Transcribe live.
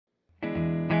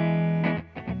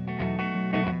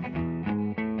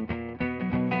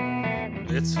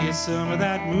Let's get some of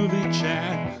that movie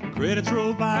chat. Credits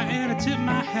roll by and I tip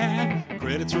my hat.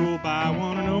 Credits roll by,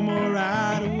 wanna know more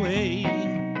right away.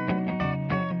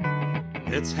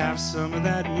 Let's have some of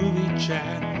that movie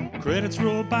chat. Credits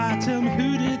roll by, tell me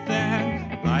who did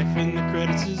that. Life in the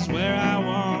credits is where I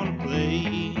wanna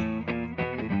play.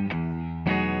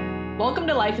 Welcome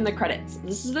to Life in the Credits.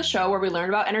 This is the show where we learn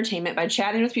about entertainment by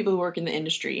chatting with people who work in the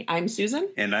industry. I'm Susan.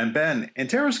 And I'm Ben. And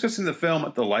today we're discussing the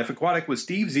film The Life Aquatic with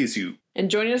Steve Zissou. And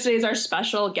joining us today is our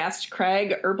special guest,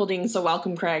 Craig Erpelding. So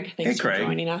welcome, Craig. Thanks Craig. for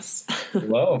joining us.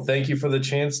 Hello. Thank you for the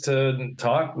chance to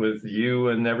talk with you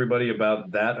and everybody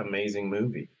about that amazing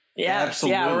movie.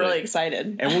 Absolutely. Yeah, we're really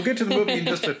excited. And we'll get to the movie in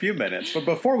just a few minutes. But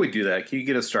before we do that, can you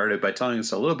get us started by telling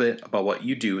us a little bit about what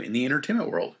you do in the entertainment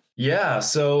world? Yeah.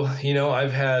 So,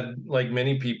 I've had, like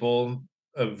many people,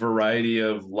 a variety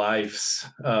of lives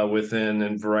within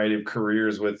and variety of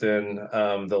careers within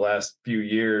the last few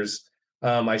years.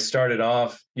 I started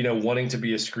off, wanting to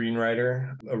be a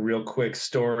screenwriter. A real quick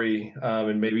story,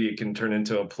 and maybe it can turn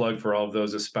into a plug for all of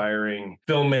those aspiring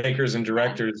filmmakers and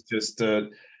directors.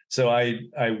 So I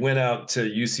went out to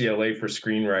UCLA for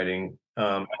screenwriting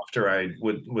after I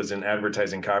was an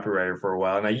advertising copywriter for a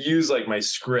while, and I used like my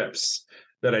scripts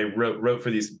that I wrote for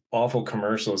these awful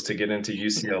commercials to get into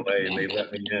UCLA, and they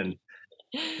let me in.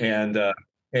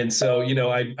 And so,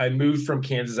 I moved from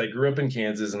Kansas. I grew up in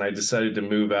Kansas, and I decided to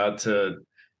move out to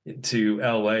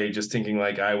LA, just thinking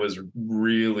like I was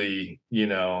really,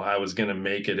 I was going to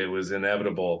make it. It was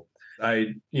inevitable.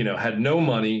 I, had no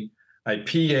money. I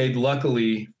PA'd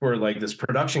luckily for like this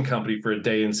production company for a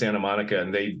day in Santa Monica,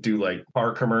 and they do like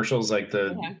car commercials, like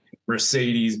the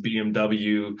Mercedes,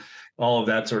 BMW, all of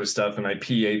that sort of stuff. And I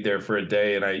PA'd there for a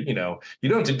day, and I, you don't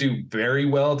have to do very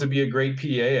well to be a great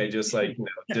PA. I just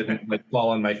didn't like fall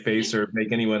on my face or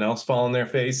make anyone else fall on their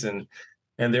face. And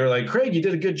they were like, Craig, you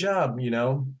did a good job. Do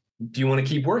you want to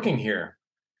keep working here?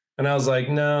 And I was like,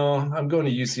 no, I'm going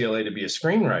to UCLA to be a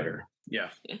screenwriter. Yeah.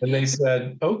 And they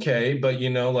said, okay, but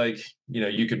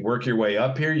you could work your way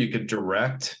up here. You could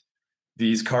direct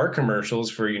these car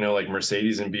commercials for, like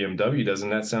Mercedes and BMW. Doesn't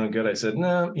that sound good? I said,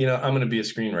 no, I'm going to be a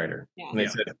screenwriter. Yeah. And they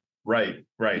said, right,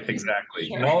 exactly.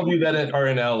 Sure. And all of you that are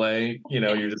in LA,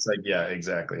 you're just like, yeah,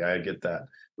 exactly. I get that.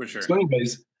 For sure. So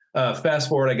anyways, fast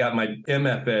forward, I got my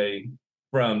MFA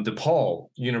from DePaul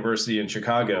University in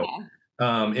Chicago. Yeah.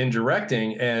 In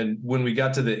directing. And when we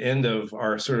got to the end of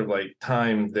our sort of like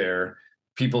time there,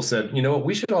 people said,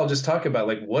 we should all just talk about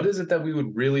like, what is it that we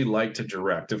would really like to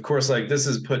direct? Of course, like this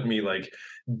has put me like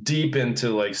deep into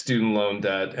like student loan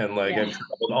debt, and like I've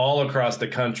traveled all across the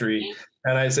country.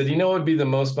 And I said, what would be the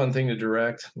most fun thing to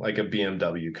direct? Like a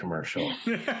BMW commercial.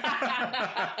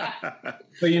 But,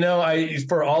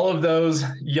 for all of those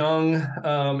young,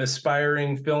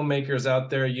 aspiring filmmakers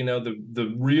out there,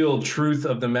 the real truth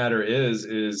of the matter is,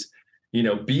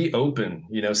 be open,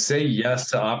 say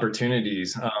yes to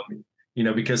opportunities,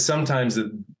 because sometimes,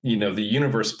 the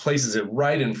universe places it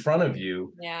right in front of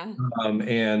you. Yeah.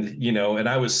 And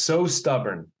I was so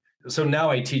stubborn. So now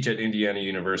I teach at Indiana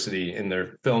University in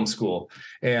their film school.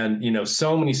 And,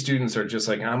 so many students are just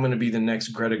like, I'm going to be the next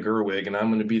Greta Gerwig, and I'm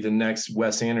going to be the next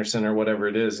Wes Anderson or whatever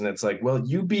it is. And it's like, well,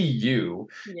 you be you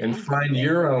and find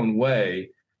your own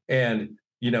way. And,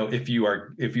 if you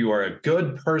are a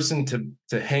good person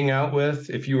to hang out with,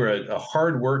 if you are a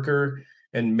hard worker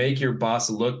and make your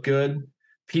boss look good,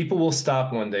 people will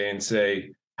stop one day and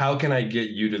say, how can I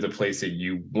get you to the place that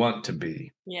you want to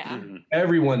be? Yeah. Mm-hmm.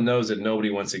 Everyone knows that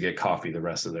nobody wants to get coffee the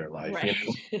rest of their life.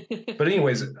 Right. But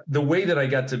anyways, the way that I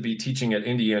got to be teaching at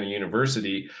Indiana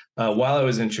University, while I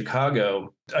was in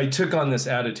Chicago, I took on this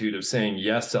attitude of saying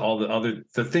yes to all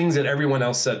the things that everyone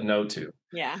else said no to.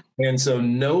 Yeah. And so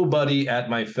nobody at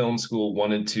my film school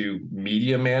wanted to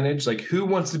media manage. Like, who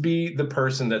wants to be the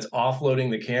person that's offloading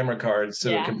the camera cards to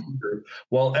the computer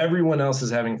while everyone else is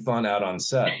having fun out on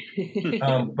set?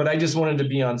 But I just wanted to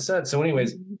be on set. So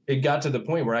anyways, it got to the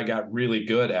point where I got really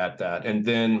good at that. And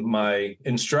then my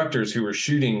instructors who were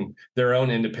shooting their own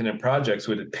independent projects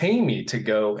would pay me to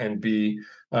go and be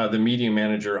the media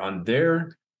manager on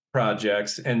their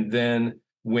projects. And then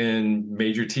when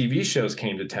major TV shows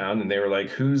came to town and they were like,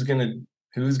 who's going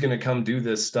to come do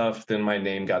this stuff, then my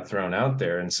name got thrown out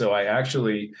there. And so I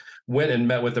actually went and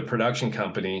met with a production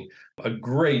company, a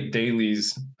great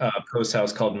dailies post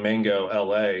house called Mango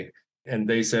LA. And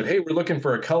they said, hey, we're looking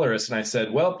for a colorist. And I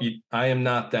said, well, I am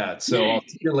not that. So I'll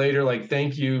see you later. Like,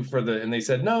 thank you for and they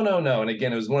said, no. And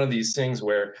again, it was one of these things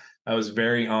where I was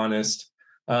very honest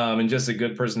and just a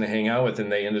good person to hang out with.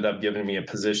 And they ended up giving me a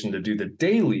position to do the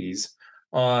dailies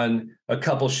on a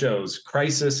couple shows,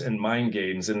 Crisis and Mind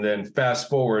Games. And then fast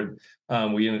forward,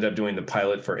 we ended up doing the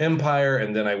pilot for Empire.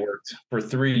 And then I worked for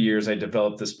 3 years. I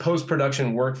developed this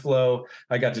post-production workflow.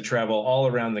 I got to travel all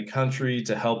around the country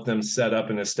to help them set up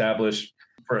and establish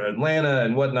for Atlanta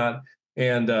and whatnot.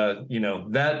 And,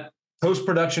 that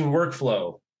post-production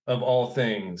workflow of all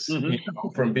things,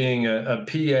 from being a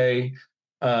PA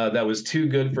that was too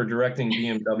good for directing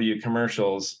BMW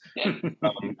commercials.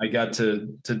 I got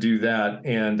to do that.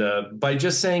 And by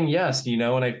just saying yes, and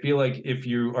I feel like if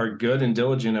you are good and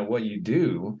diligent at what you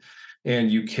do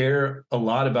and you care a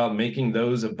lot about making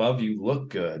those above you look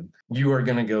good, you are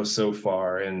going to go so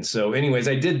far. And so anyways,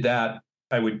 I did that.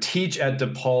 I would teach at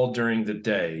DePaul during the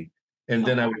day, and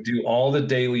then I would do all the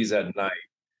dailies at night.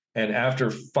 And after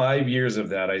 5 years of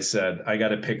that, I said, I got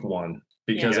to pick one.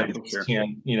 Because I just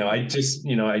can't,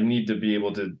 I need to be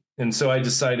able to. And so I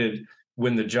decided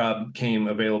when the job came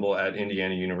available at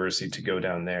Indiana University to go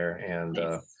down there. And,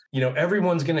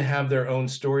 everyone's going to have their own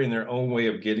story and their own way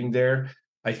of getting there.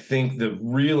 I think the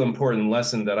real important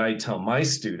lesson that I tell my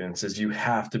students is you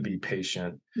have to be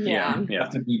patient. Yeah. You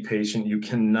have to be patient. You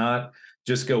cannot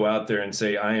just go out there and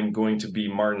say, I am going to be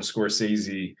Martin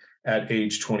Scorsese at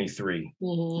age 23.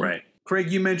 Mm-hmm. Right. Craig,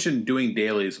 you mentioned doing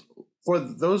dailies. For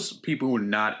those people who are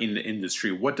not in the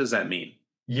industry, what does that mean?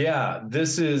 Yeah,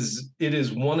 it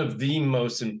is one of the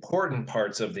most important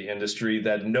parts of the industry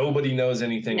that nobody knows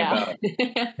anything about.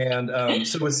 And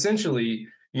so essentially,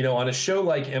 on a show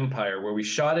like Empire, where we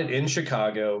shot it in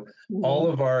Chicago, all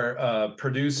of our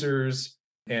producers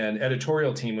and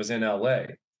editorial team was in LA.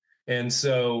 And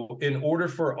so in order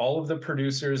for all of the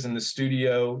producers in the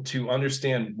studio to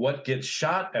understand what gets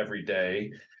shot every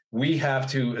day, we have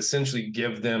to essentially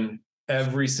give them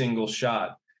every single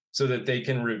shot so that they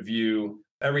can review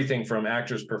everything from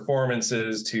actors'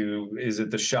 performances to, is it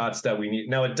the shots that we need?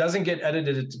 Now, it doesn't get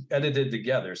edited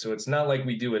together. So it's not like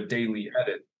we do a daily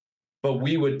edit, but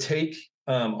we would take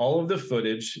all of the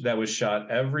footage that was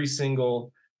shot every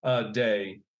single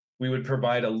day. We would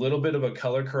provide a little bit of a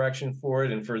color correction for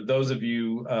it. And for those of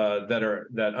you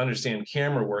that understand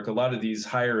camera work, a lot of these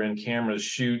higher end cameras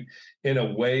shoot in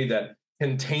a way that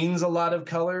contains a lot of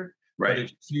color. Right. But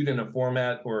it's shoot in a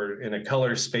format or in a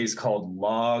color space called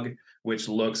log, which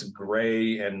looks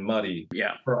gray and muddy.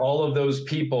 Yeah. For all of those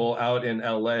people out in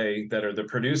LA that are the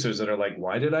producers that are like,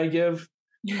 why did I give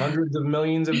hundreds of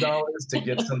millions of dollars to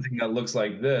get something that looks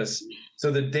like this? So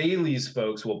the dailies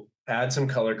folks will add some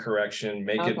color correction,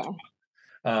 make it,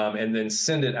 and then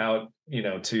send it out,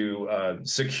 to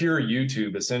secure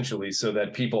YouTube essentially, so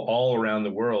that people all around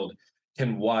the world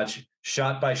can watch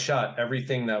shot by shot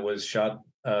everything that was shot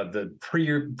the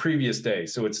previous day.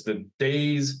 So it's the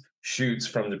days shoots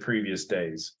from the previous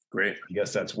days. Great. I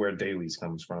guess that's where dailies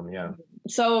comes from. Yeah.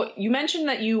 So you mentioned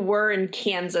that you were in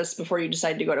Kansas before you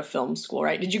decided to go to film school,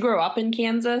 right? Did you grow up in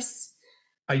Kansas?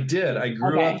 I did. I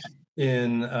grew up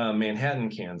in Manhattan,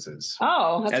 Kansas.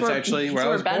 Oh, that's actually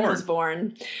where Ben was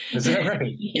born. Is that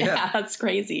right? Yeah, that's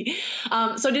crazy.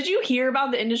 So did you hear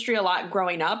about the industry a lot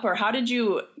growing up, or how did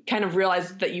you kind of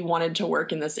realize that you wanted to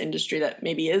work in this industry that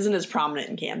maybe isn't as prominent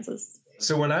in Kansas?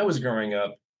 So when I was growing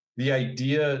up, the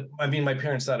idea, my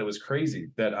parents thought it was crazy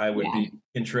that I would be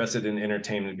interested in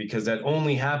entertainment, because that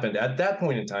only happened at that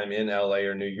point in time in LA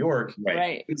or New York.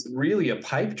 Right. It's really a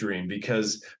pipe dream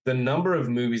because the number of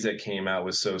movies that came out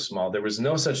was so small. There was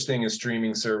no such thing as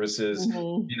streaming services.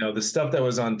 The stuff that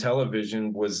was on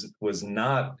television was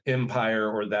not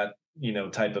Empire or that,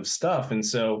 type of stuff. And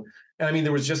so,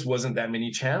 there wasn't that many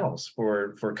channels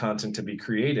for content to be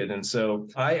created. And so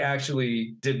I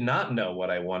actually did not know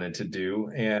what I wanted to do.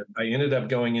 And I ended up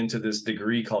going into this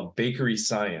degree called bakery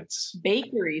science.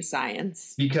 Bakery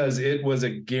science. Because it was a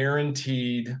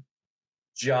guaranteed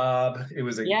job. It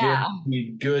was a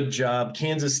guaranteed good job.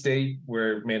 Kansas State,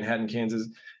 where Manhattan, Kansas,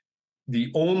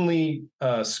 the only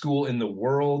school in the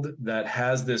world that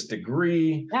has this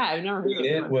degree. Yeah, I've never heard of it.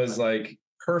 It was like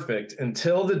perfect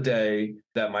until the day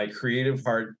that my creative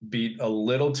heart beat a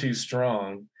little too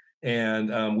strong,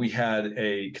 and we had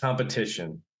a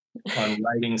competition on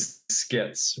writing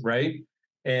skits, right?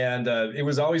 And it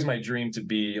was always my dream to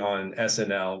be on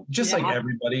SNL, just like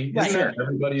everybody. Isn't that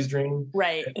everybody's dream?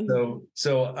 Right.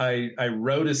 So I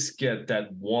wrote a skit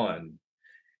that won.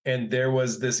 And there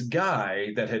was this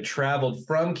guy that had traveled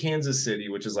from Kansas City,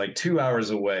 which is like 2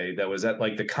 hours away, that was at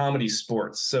like the Comedy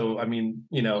Sports. So,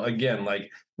 again,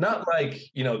 like not like,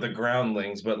 the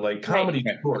Groundlings, but like Comedy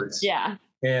Sports. Yeah.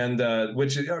 And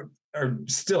which are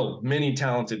still many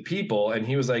talented people. And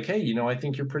he was like, hey, I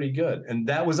think you're pretty good. And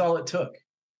that was all it took.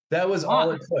 That was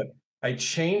all it took. I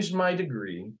changed my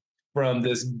degree from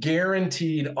this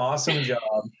guaranteed awesome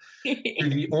job to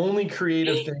the only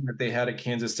creative thing that they had at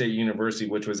Kansas State University,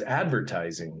 which was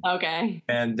advertising. Okay.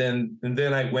 And then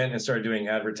I went and started doing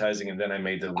advertising, and then I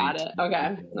made the leap. Got it.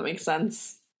 Okay. That makes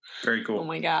sense. Very cool. Oh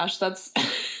my gosh, that's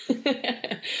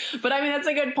but I mean that's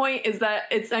a good point, is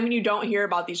that you don't hear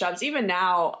about these jobs even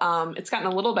now. It's gotten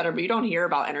a little better, but you don't hear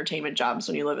about entertainment jobs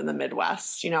when you live in the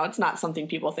Midwest. It's not something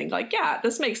people think like, yeah,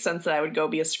 this makes sense that I would go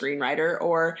be a screenwriter,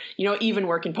 or even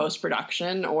work in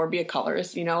post-production, or be a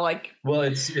colorist, like. Well,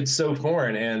 it's so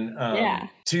foreign. And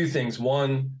two things.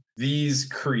 One, these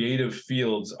creative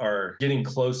fields are getting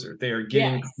closer. They are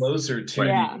getting closer to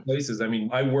these places. I mean,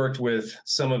 I worked with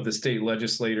some of the state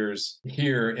legislators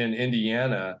here in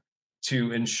Indiana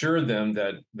to ensure them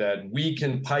that we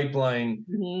can pipeline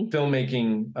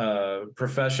filmmaking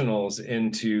professionals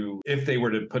into, if they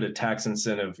were to put a tax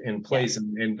incentive in place,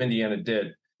 and Indiana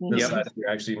did this last year,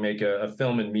 actually make a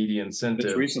film and media incentive.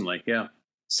 Just recently, yeah.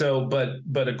 So,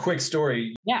 but a quick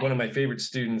story. One of my favorite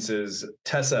students is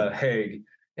Tessa Haig.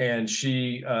 And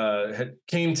she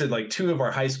came to like 2 of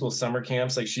our high school summer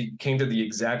camps. Like she came to the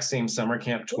exact same summer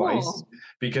camp twice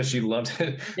because she loved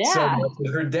it so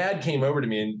much. Her dad came over to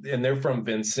me, and they're from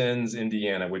Vincennes,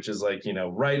 Indiana, which is like,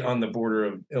 right on the border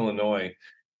of Illinois.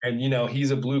 And,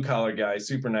 he's a blue collar guy,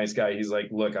 super nice guy. He's like,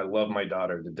 look, I love my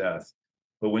daughter to death,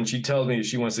 but when she tells me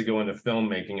she wants to go into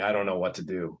filmmaking, I don't know what to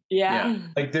do. Yeah.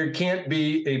 Like there can't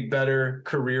be a better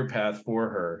career path for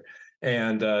her.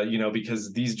 And,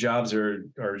 because these jobs are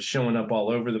showing up all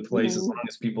over the place, as long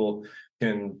as people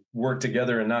can work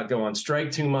together and not go on strike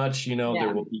too much,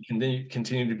 there will be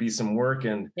continue to be some work.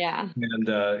 And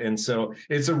so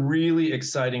it's a really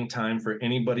exciting time for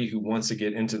anybody who wants to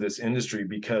get into this industry,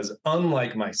 because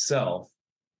unlike myself,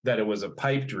 that it was a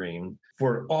pipe dream,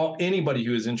 for anybody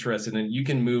who is interested in it, you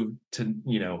can move to,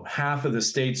 half of the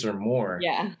states or more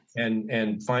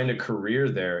and find a career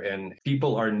there. And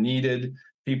people are needed.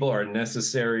 People are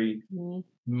necessary.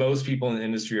 Most people in the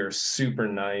industry are super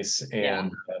nice.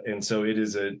 And so it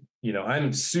is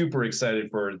I'm super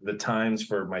excited for the times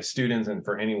for my students and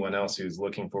for anyone else who's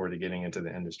looking forward to getting into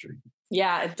the industry.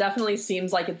 Yeah, it definitely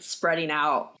seems like it's spreading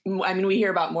out. I mean, we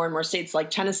hear about more and more states, like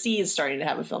Tennessee is starting to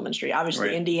have a film industry.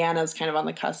 Obviously, Indiana is kind of on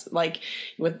the cusp, like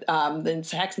with the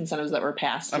tax incentives that were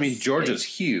passed. I mean, Georgia's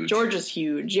huge. Georgia's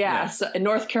huge, yeah. So,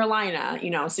 North Carolina,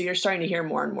 so you're starting to hear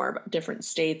more and more about different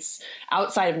states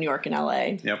outside of New York and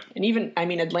LA. Yep. And even,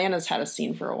 Atlanta's had a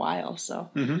scene for a while. So,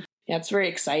 yeah, it's very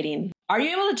exciting. Are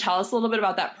you able to tell us a little bit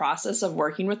about that process of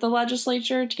working with the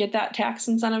legislature to get that tax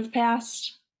incentive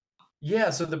passed?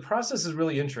 Yeah, so the process is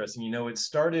really interesting. It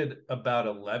started about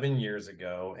 11 years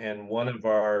ago, and one of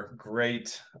our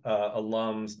great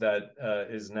alums that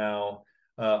is now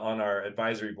on our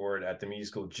advisory board at the media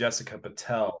school, Jessica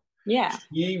Patel. Yeah.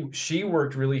 She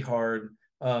worked really hard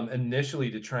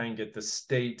initially to try and get the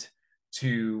state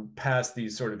to pass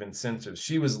these sort of incentives.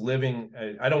 She was living,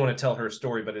 I don't want to tell her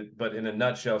story, but in a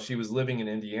nutshell, she was living in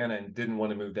Indiana and didn't want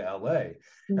to move to LA.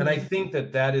 And I think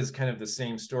that is kind of the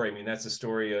same story. I mean, that's a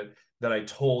story that I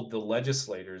told the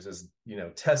legislators is,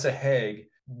 Tessa Haig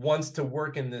wants to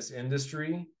work in this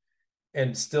industry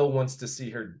and still wants to see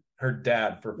her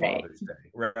dad for Father's Day,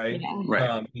 right? Yeah.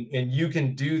 Right. And you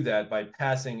can do that by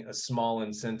passing a small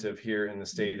incentive here in the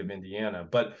state of Indiana.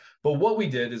 But what we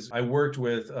did is I worked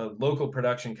with a local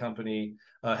production company,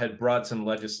 had brought some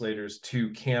legislators to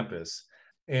campus.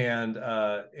 And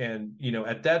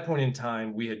at that point in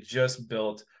time, we had just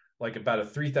built like about a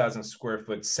 3,000 square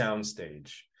foot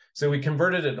soundstage. So we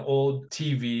converted an old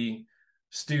TV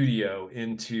studio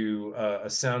into a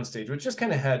soundstage, which just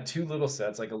kind of had 2 little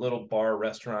sets, like a little bar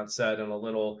restaurant set and a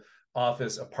little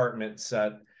office apartment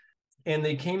set. And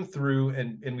they came through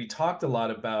and we talked a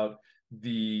lot about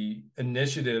the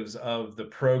initiatives of the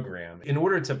program. In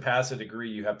order to pass a degree,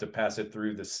 you have to pass it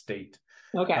through the state.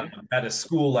 Okay. At a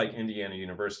school like Indiana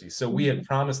University. So we had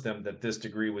promised them that this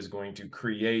degree was going to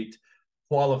create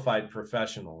qualified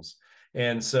professionals.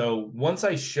 And so once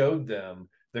I showed them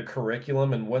the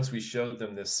curriculum and once we showed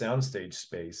them this soundstage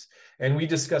space, and we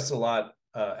discussed a lot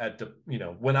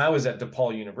when I was at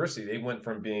DePaul University, they went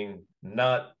from being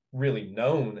not really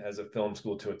known as a film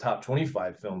school to a top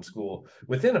 25 film school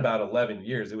within about 11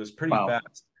 years. It was pretty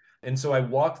fast. And so I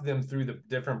walked them through the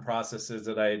different processes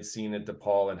that I had seen at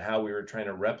DePaul and how we were trying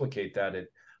to replicate that at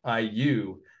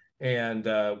IU. And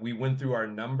we went through our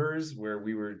numbers where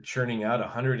we were churning out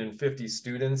 150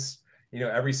 students,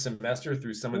 every semester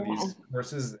through some of these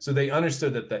courses. So they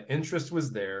understood that the interest was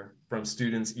there from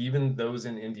students, even those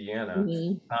in Indiana.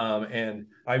 And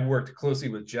I worked closely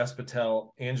with Jess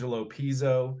Patel, Angelo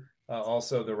Pizzo,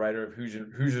 also the writer of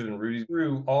Hoosiers and Rudy,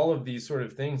 through all of these sort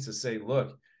of things to say,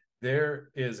 look, there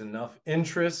is enough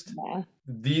interest. Yeah.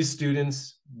 These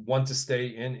students want to stay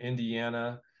in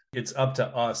Indiana. It's up to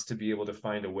us to be able to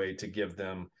find a way to give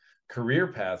them career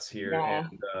paths here. Yeah.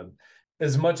 And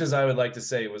as much as I would like to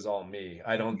say it was all me,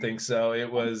 I don't think so.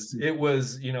 It was,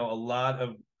 you know, a lot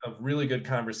of really good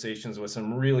conversations with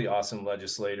some really awesome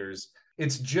legislators.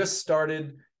 It's just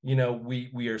started. You know,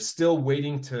 we are still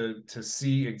waiting to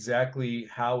see exactly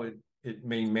how it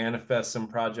may manifest some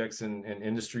projects in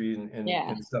industry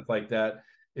and stuff like that.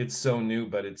 It's so new,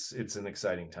 but it's an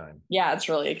exciting time. Yeah, it's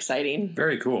really exciting.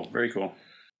 Very cool. Very cool.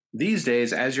 These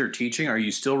days, as you're teaching, are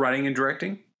you still writing and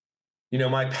directing? You know,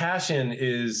 my passion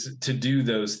is to do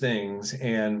those things.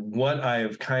 And what I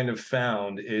have kind of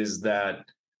found is that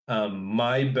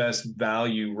my best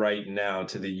value right now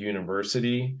to the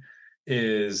university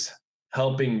is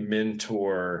helping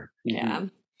mentor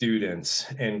students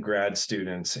and grad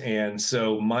students. And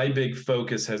so my big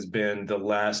focus has been the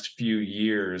last few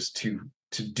years to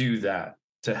do that,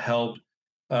 to help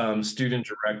student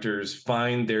directors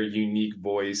find their unique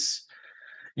voice,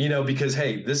 you know, because,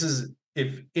 hey, this is,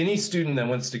 if any student that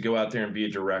wants to go out there and be a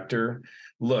director,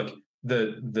 look,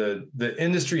 the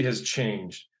industry has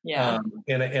changed.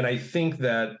 And I think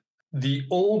that the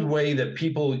old way that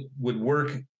people would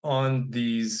work on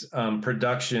these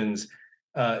productions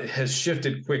has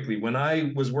shifted quickly. When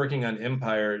I was working on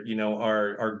Empire, you know,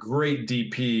 our great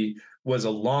DP was a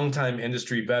longtime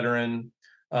industry veteran,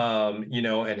 you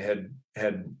know, and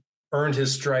had earned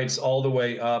his stripes all the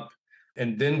way up.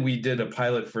 And then we did a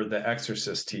pilot for the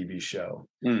Exorcist TV show.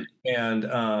 And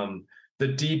the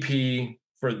DP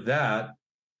for that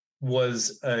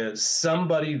was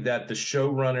somebody that the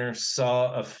showrunner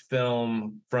saw a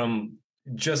film from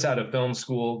just out of film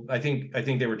school. I think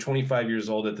they were 25 years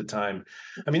old at the time.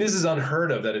 I mean, this is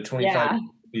unheard of that a 25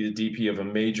 be the DP of a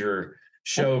major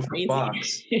show for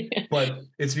Fox. But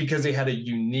it's because they had a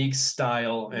unique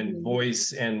style and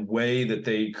voice and way that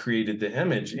they created the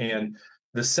image. And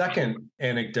the second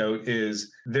anecdote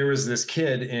is there was this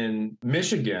kid in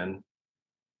Michigan,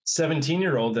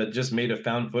 17-year-old, that just made a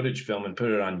found footage film and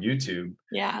put it on YouTube.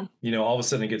 Yeah. You know, all of a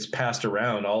sudden it gets passed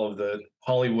around all of the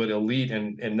Hollywood elite.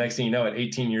 And next thing you know, at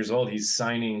 18 years old, he's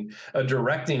signing a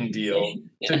directing deal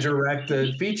to direct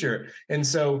the feature. And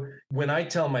so when I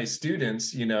tell my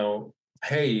students, you know,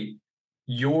 hey,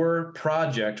 your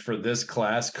project for this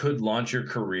class could launch your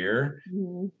career.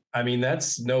 I mean,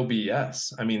 that's no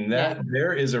BS. I mean,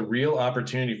 there is a real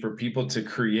opportunity for people to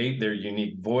create their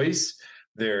unique voice,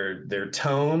 their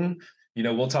tone. You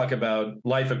know, we'll talk about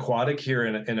Life Aquatic here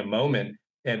in a moment.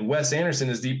 And Wes Anderson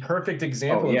is the perfect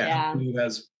example of someone who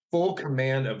has full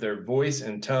command of their voice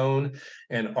and tone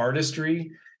and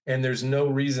artistry. And there's no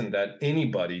reason that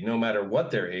anybody, no matter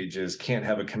what their age is, can't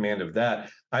have a command of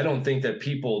that. I don't think that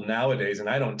people nowadays, and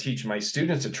I don't teach my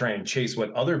students to try and chase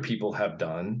what other people have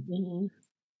done.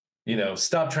 You know,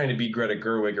 stop trying to be Greta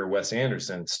Gerwig or Wes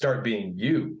Anderson. Start being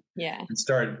you. And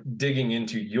start digging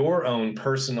into your own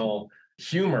personal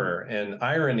humor and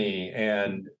irony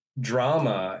and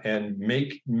drama, and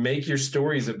make your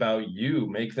stories about you.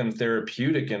 Make them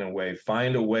therapeutic in a way.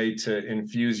 Find a way to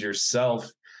infuse yourself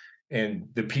and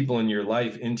the people in your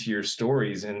life into your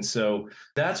stories. And so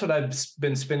that's what I've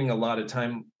been spending a lot of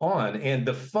time on. And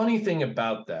the funny thing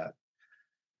about that,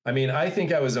 I mean, I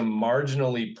think I was a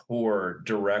marginally poor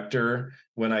director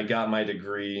when I got my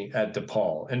degree at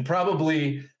DePaul, and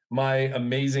probably my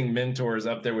amazing mentors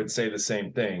up there would say the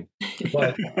same thing.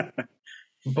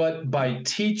 But by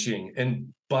teaching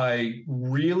and by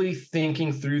really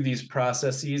thinking through these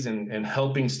processes and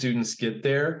helping students get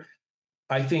there,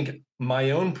 I think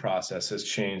my own process has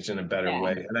changed in a better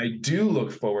way. And I do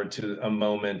look forward to a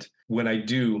moment when I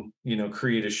do, you know,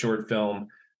 create a short film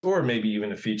or maybe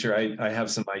even a feature. I have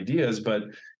some ideas, but,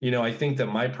 you know, I think that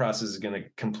my process is going to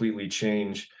completely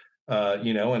change,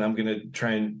 you know, and I'm going to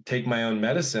try and take my own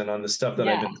medicine on the stuff that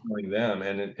I've been telling them.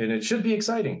 And it should be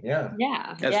exciting.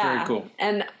 That's very cool.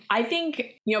 And I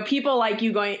think, you know, people like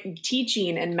you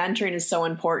teaching and mentoring is so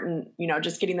important, you know,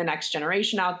 just getting the next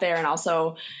generation out there. And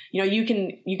also, you know, you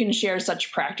can share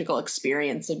such practical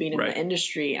experience of being in the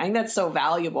industry. I think that's so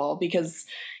valuable because,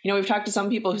 you know, we've talked to some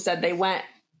people who said they went,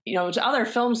 you know, to other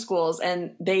film schools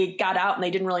and they got out and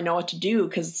they didn't really know what to do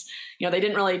because, you know, they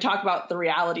didn't really talk about the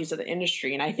realities of the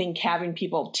industry. And I think having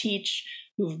people teach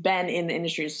who've been in the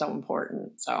industry is so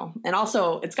important. So, and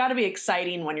also it's got to be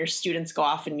exciting when your students go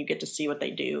off and you get to see what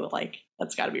they do. Like,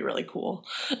 that's got to be really cool.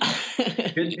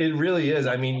 It really is.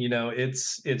 I mean, you know,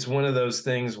 it's one of those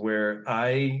things where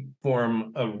I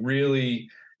form a really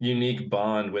unique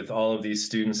bond with all of these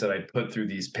students that I put through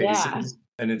these paces.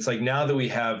 And it's like now that we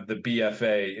have the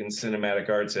BFA in cinematic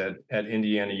arts at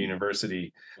Indiana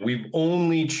University, we've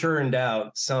only churned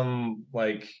out some,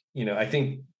 like, I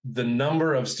think the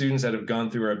number of students that have gone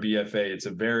through our BFA, it's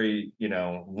a very,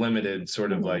 limited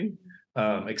sort of like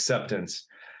acceptance.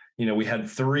 We had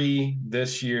 3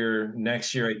 this year.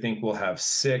 Next year, I think we'll have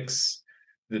 6.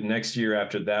 The next year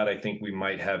after that, I think we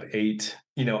might have 8.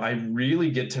 I really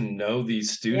get to know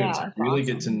these students. Yeah, I really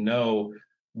awesome. get to know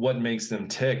what makes them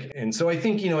tick. And so I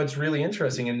think, it's really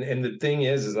interesting. And the thing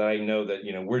is that I know that,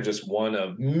 we're just one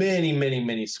of many, many,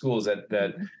 many schools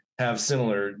that have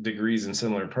similar degrees and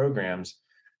similar programs.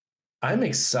 I'm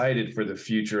excited for the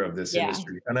future of this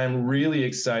industry. And I'm really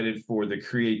excited for the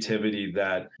creativity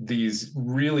that these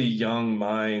really young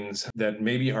minds that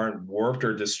maybe aren't warped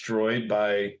or destroyed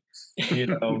by,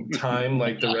 time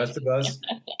like the rest of us,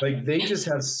 like they just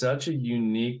have such a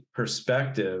unique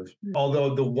perspective.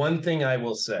 Although the one thing I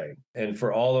will say, and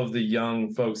for all of the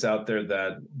young folks out there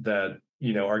that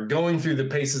are going through the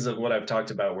paces of what I've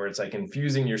talked about, where it's like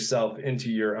infusing yourself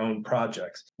into your own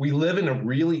projects. We live in a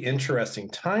really interesting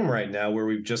time right now where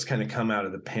we've just kind of come out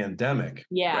of the pandemic.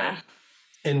 Yeah. Right?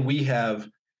 And we have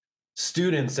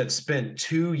students that spent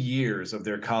 2 years of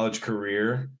their college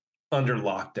career under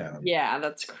lockdown. Yeah,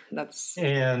 that's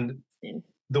and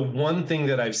the one thing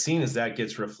that I've seen is that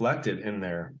gets reflected in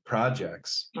their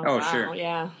projects. Oh, wow, sure.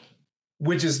 Yeah.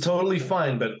 Which is totally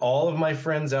fine. But all of my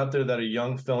friends out there that are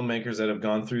young filmmakers that have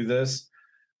gone through this,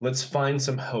 let's find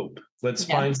some hope. Let's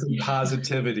find some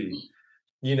positivity.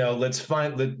 Let's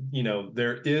find that,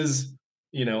 there is,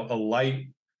 a light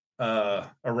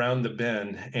around the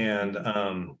bend, and,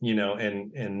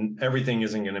 and everything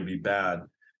isn't going to be bad.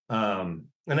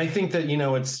 And I think that,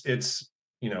 it's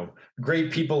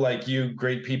great people like you,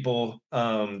 great people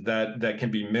that can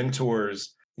be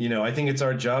mentors. I think it's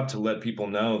our job to let people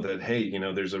know that, hey,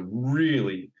 there's a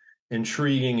really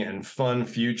intriguing and fun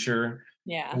future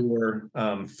for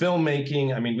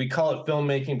filmmaking. I mean, we call it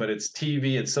filmmaking, but it's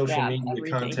TV, it's social media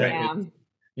content,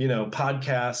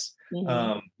 podcasts.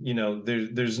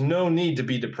 There's no need to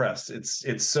be depressed.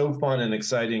 It's so fun and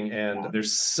exciting, and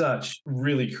there's such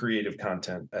really creative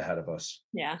content ahead of us.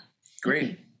 Yeah.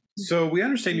 Great. So we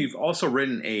understand you've also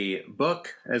written a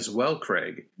book as well,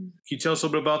 Craig. Can you tell us a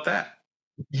little bit about that?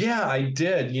 Yeah, I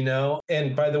did,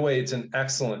 and by the way, it's an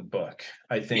excellent book,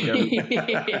 I think.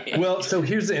 Well, so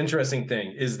here's the interesting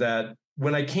thing is that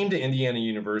when I came to Indiana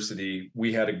University,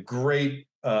 we had a great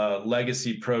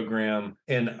legacy program,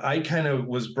 and I kind of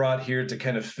was brought here to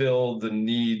kind of fill the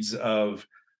needs of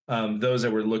those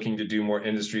that were looking to do more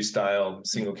industry style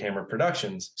single camera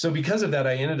productions. So because of that,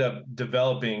 I ended up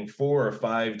developing 4 or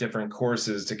 5 different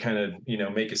courses to kind of,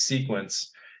 make a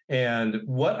sequence. And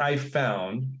what I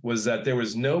found was that there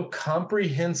was no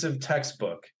comprehensive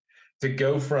textbook to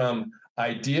go from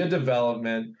idea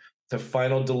development to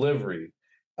final delivery.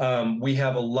 We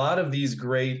have a lot of these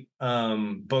great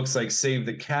books like Save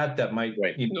the Cat that might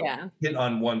hit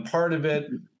on one part of it,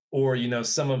 or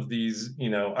some of these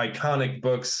iconic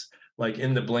books like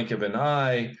In the Blink of an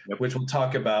Eye, which will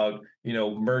talk about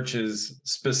Murch's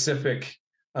specific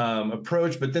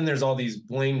approach. But then there's all these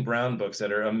Blaine Brown books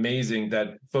that are amazing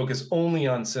that focus only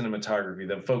on cinematography,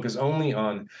 that focus only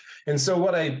on. And so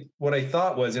what I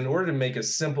thought was, in order to make a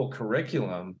simple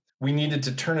curriculum, we needed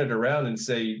to turn it around and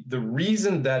say the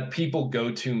reason that people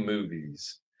go to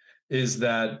movies is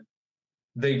that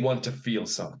they want to feel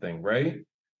something, right?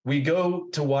 We go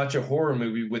to watch a horror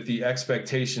movie with the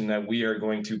expectation that we are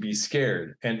going to be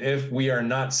scared. And if we are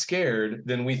not scared,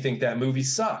 then we think that movie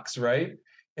sucks, right?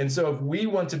 And so if we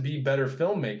want to be better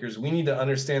filmmakers, we need to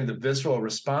understand the visceral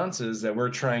responses that we're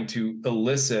trying to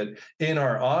elicit in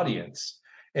our audience.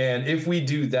 And if we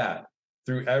do that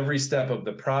through every step of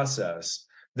the process,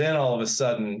 then all of a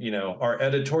sudden, our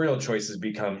editorial choices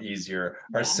become easier.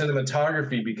 Our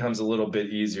cinematography becomes a little bit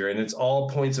easier, and it's all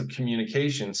points of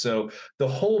communication. So the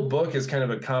whole book is kind of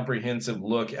a comprehensive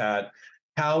look at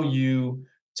how you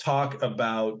talk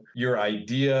about your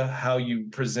idea, how you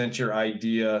present your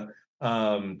idea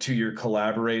to your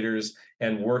collaborators,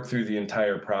 and work through the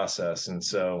entire process. And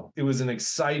so it was an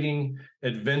exciting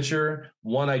adventure,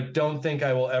 one I don't think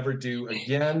I will ever do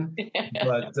again,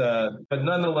 but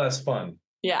nonetheless fun.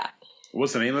 Yeah.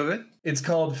 What's the name of it? It's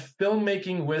called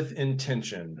Filmmaking with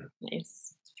Intention.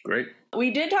 Nice. Great.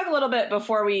 We did talk a little bit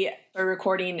before we are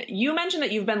recording. You mentioned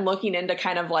that you've been looking into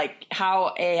kind of like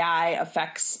how AI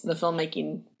affects the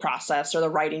filmmaking process or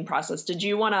the writing process. Did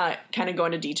you want to kind of go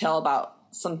into detail about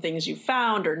some things you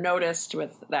found or noticed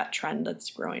with that trend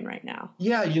that's growing right now?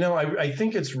 Yeah, I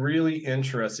think it's really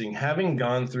interesting. Having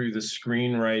gone through the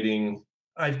screenwriting,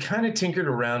 I've kind of tinkered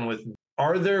around with,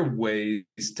 are there ways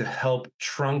to help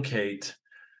truncate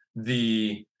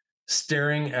the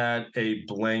staring at a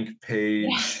blank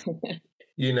page,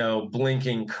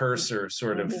 blinking cursor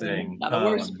sort of thing. The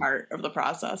worst part of the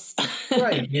process.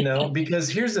 Right. Because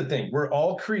here's the thing, we're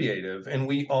all creative and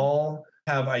we all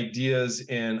have ideas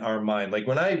in our mind. Like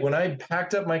when I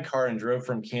packed up my car and drove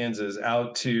from Kansas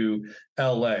out to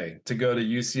LA to go to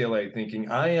UCLA thinking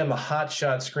I am a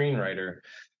hotshot screenwriter,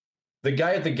 the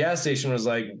guy at the gas station was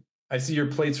like, I see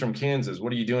your plates from Kansas.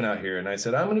 What are you doing out here? And I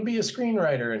said, I'm going to be a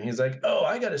screenwriter. And he's like, oh,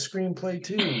 I got a screenplay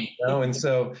too. And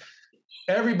so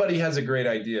everybody has a great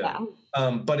idea.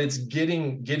 Yeah. But it's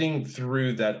getting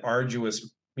through that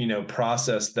arduous,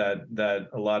 process that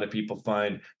a lot of people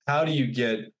find. How do you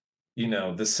get,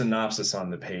 the synopsis on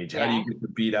the page? How do you get the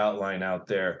beat outline out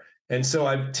there? And so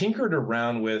I've tinkered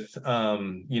around with,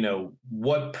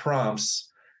 what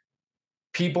prompts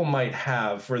people might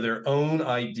have for their own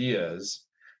ideas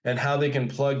and how they can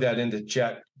plug that into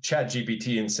chat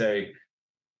GPT and say,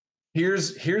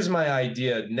 here's my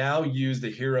idea. Now use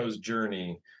the hero's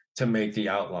journey to make the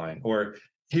outline. Or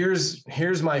here's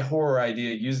my horror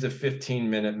idea. Use the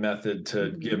 15-minute method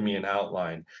to give me an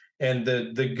outline. And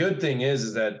the good thing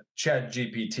is that chat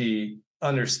GPT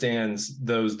understands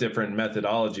those different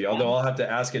methodology, although I'll have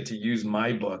to ask it to use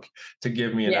my book to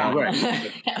give me an outline.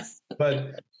 Yes.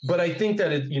 But I think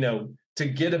that to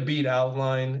get a beat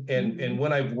outline, and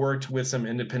when I've worked with some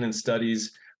independent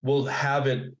studies, we'll have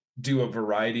it do a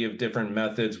variety of different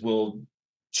methods. We'll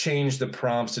change the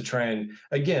prompts to try and,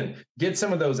 again, get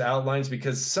some of those outlines,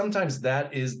 because sometimes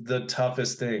that is the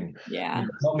toughest thing. Yeah.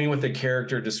 Help me with a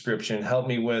character description, help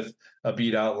me with a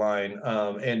beat outline.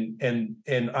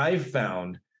 And I've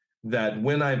found that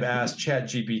when I've asked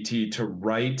ChatGPT to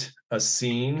write a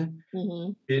scene,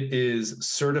 it is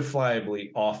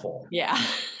certifiably awful. Yeah.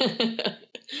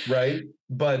 Right?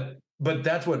 But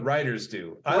that's what writers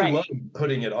do. I love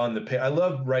putting it on the page. I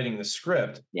love writing the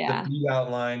script, the beat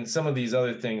outline, some of these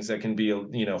other things that can be,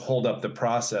 hold up the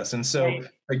process. And so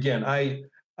again,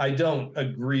 I don't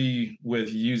agree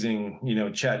with using,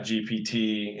 Chat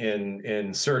GPT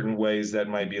in certain ways that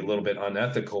might be a little bit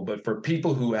unethical, but for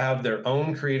people who have their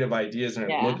own creative ideas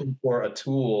and are looking for a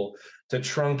tool to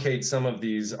truncate some of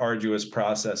these arduous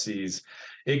processes,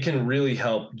 it can really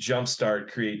help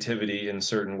jumpstart creativity in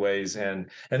certain ways. And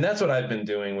that's what I've been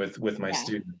doing with my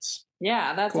students.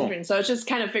 Yeah, that's interesting. So it's just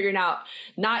kind of figuring out,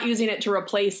 not using it to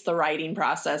replace the writing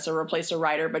process or replace a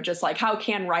writer, but just like, how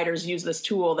can writers use this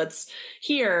tool that's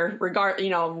here,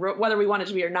 whether we want it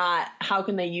to be or not, how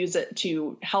can they use it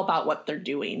to help out what they're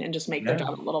doing and just make their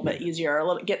job a little bit easier,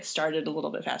 or get started a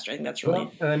little bit faster. I think that's really.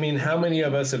 Well, I mean, how many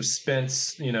of us have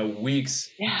spent,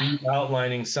 weeks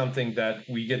outlining something that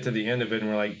we get to the end of it and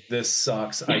we're like, this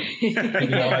sucks.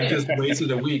 I just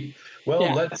wasted a week.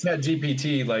 Well, let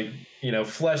ChatGPT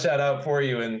flesh that out for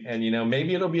you, and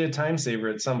maybe it'll be a time saver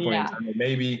at some point in time. Or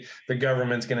maybe the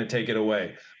government's going to take it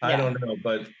away. I don't know,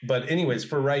 but anyways,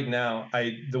 for right now,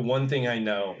 the one thing I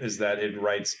know is that it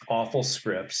writes awful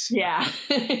scripts. Yeah,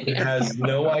 it has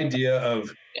no idea of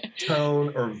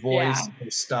tone or voice or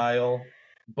style,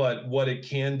 but what it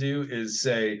can do is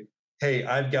say, "Hey,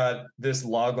 I've got this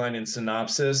logline and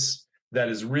synopsis that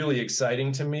is really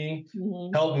exciting to me.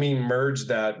 Help me merge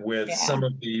that with some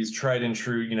of these tried and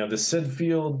true, the Sid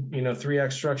Field,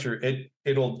 3-act structure."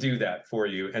 It'll do that for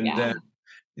you. And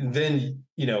then,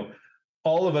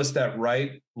 all of us that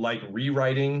write like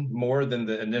rewriting more than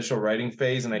the initial writing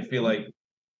phase. And I feel like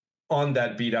on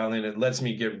that beat outline, it lets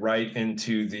me get right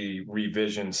into the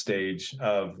revision stage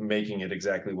of making it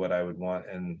exactly what I would want.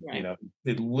 And,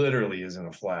 it literally is in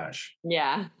a flash.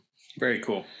 Yeah. Very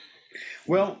cool.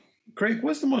 Well, Craig,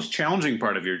 what's the most challenging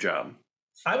part of your job?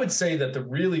 I would say that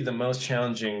the most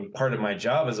challenging part of my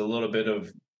job is a little bit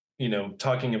of,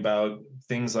 talking about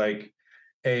things like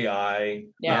AI.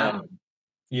 Yeah.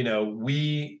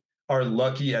 We are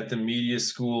lucky at the media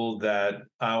school that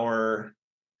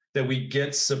we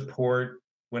get support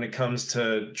when it comes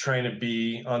to trying to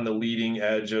be on the leading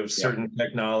edge of certain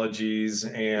technologies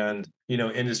and,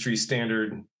 industry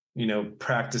standard,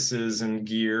 practices and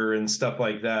gear and stuff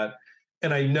like that.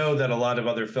 And I know that a lot of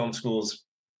other film schools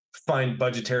find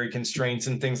budgetary constraints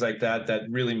and things like that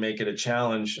really make it a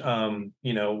challenge. While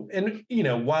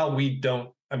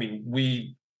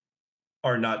we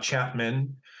are not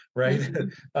Chapman, right?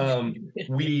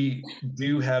 We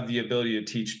do have the ability to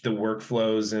teach the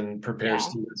workflows and prepare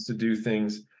students to do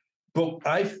things. But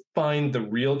I find the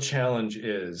real challenge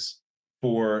is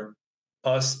for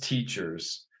us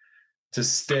teachers to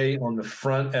stay on the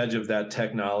front edge of that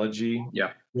technology.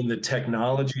 Yeah. When the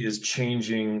technology is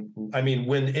changing. I mean,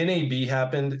 when NAB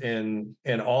happened and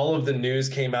all of the news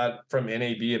came out from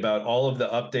NAB about all of the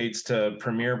updates to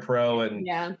Premiere Pro and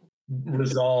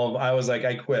resolve. I was like,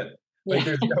 I quit. Like,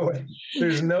 Yeah.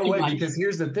 there's no Too way, much. because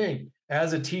here's the thing.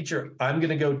 As a teacher, I'm going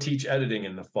to go teach editing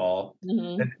in the fall,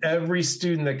 Mhm. and every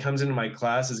student that comes into my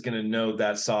class is going to know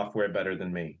that software better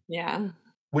than me, Yeah.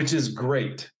 which is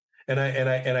great. And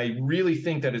I really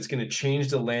think that it's going to change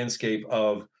the landscape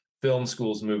of film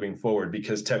schools moving forward,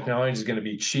 because technology is going to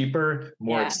be cheaper,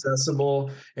 more Yeah. accessible,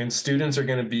 and students are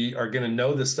going to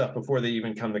know this stuff before they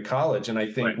even come to college. And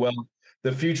I think, Right. well,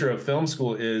 the future of film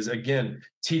school is, again,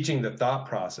 teaching the thought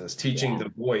process, teaching Yeah. the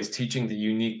voice, teaching the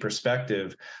unique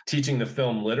perspective, teaching the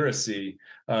film literacy,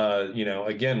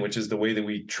 again, which is the way that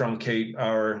we truncate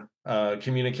our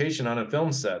communication on a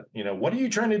film set. What are you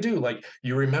trying to do? Like,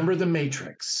 you remember the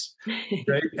Matrix,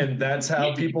 right? And that's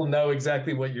how people know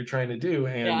exactly what you're trying to do.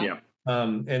 And Yeah.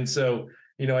 and so,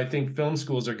 I think film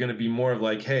schools are going to be more of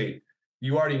like, hey,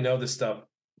 you already know the stuff.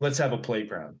 Let's have a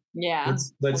playground. Yeah.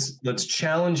 Let's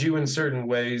challenge you in certain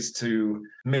ways to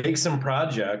make some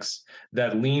projects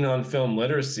that lean on film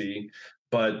literacy,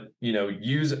 but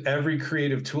use every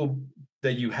creative tool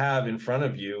that you have in front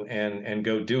of you and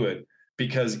go do it.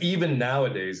 Because even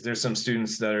nowadays, there's some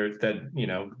students that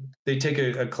they take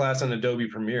a class on Adobe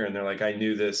Premiere and they're like, I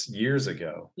knew this years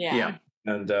ago. Yeah.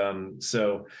 And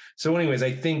so anyways,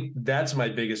 I think that's my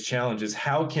biggest challenge, is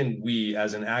how can we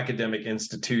as an academic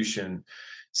institution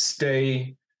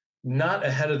stay not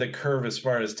ahead of the curve as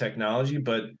far as technology,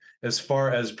 but as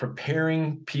far as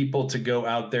preparing people to go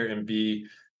out there and be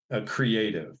a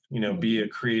creative, be a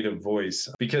creative voice,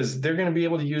 because they're going to be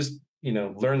able to use,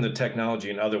 learn the technology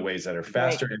in other ways that are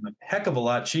faster and a heck of a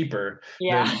lot cheaper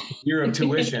than a year of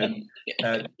tuition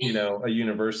at, a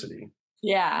university.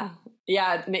 Yeah.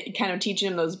 Yeah. Kind of teaching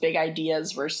them those big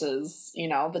ideas versus,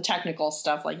 the technical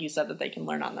stuff, like you said, that they can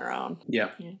learn on their own.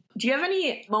 Yeah. Do you have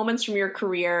any moments from your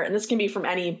career, and this can be from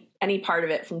any part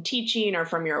of it, from teaching or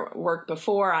from your work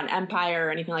before on Empire or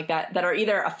anything like that, that are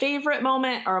either a favorite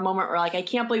moment or a moment where, like, I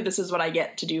can't believe this is what I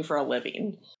get to do for a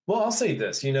living? Well, I'll say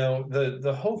this,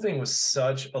 the whole thing was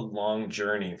such a long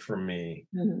journey for me.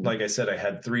 Mhm. Like I said, I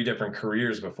had 3 different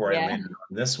careers before I landed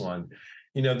on this one.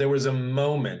 There was a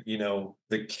moment,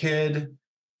 the kid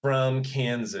from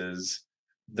Kansas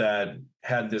that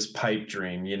had this pipe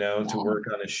dream, to work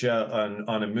on a show,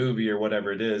 on a movie or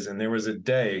whatever it is. And there was a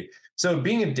day. So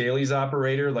being a dailies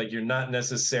operator, like, you're not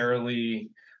necessarily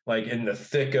like in the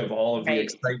thick of all of the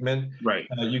excitement. Right.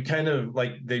 You kind of,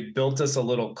 like, they built us a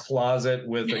little closet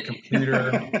with a computer,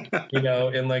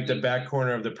 in like the back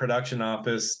corner of the production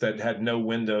office that had no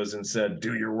windows, and said,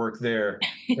 do your work there.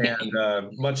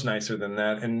 And much nicer than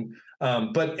that. And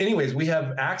but anyways, we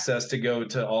have access to go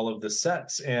to all of the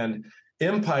sets, and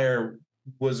Empire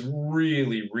was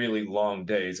really, really long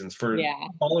days. And for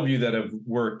all of you that have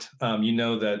worked,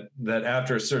 that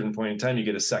after a certain point in time, you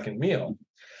get a second meal.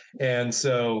 And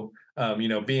so,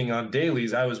 being on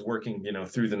dailies, I was working,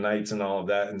 through the nights and all of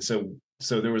that. And so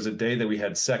there was a day that we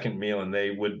had second meal, and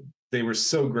they were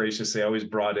so gracious. They always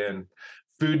brought in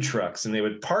food trucks, and they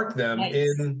would park them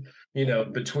in,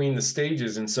 between the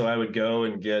stages. And so I would go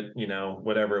and get,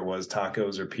 whatever it was,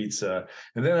 tacos or pizza.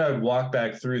 And then I would walk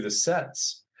back through the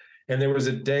sets. And there was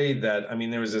a day that,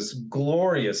 there was this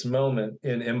glorious moment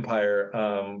in Empire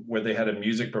where they had a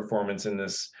music performance in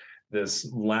this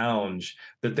lounge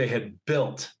that they had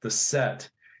built the set.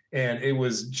 And it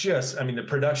was just, the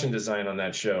production design on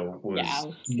that show was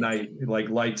like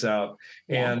lights out.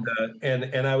 And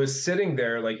I was sitting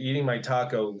there, like, eating my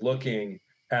taco, looking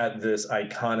at this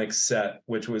iconic set,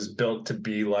 which was built to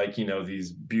be like,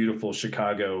 these beautiful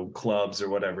Chicago clubs or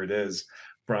whatever it is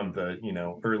from the,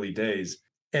 early days.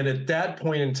 And at that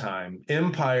point in time,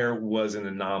 Empire was an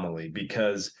anomaly,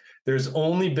 because there's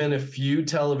only been a few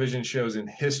television shows in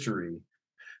history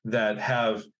that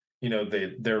have,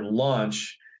 their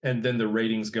launch and then the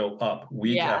ratings go up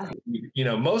week after week.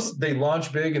 Most, they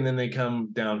launch big and then they come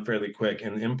down fairly quick.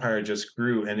 And Empire just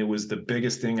grew, and it was the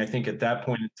biggest thing. I think at that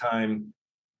point in time,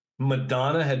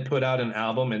 Madonna had put out an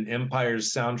album, and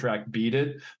Empire's soundtrack beat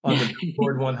it on the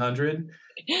Billboard 100.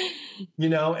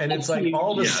 And it's like,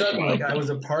 all of a sudden, like, I was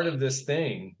a part of this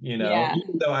thing, even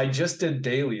though I just did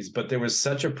dailies, but there was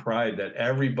such a pride that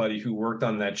everybody who worked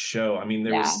on that show,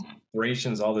 there was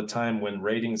celebrations all the time when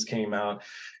ratings came out,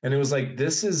 and it was like,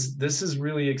 this is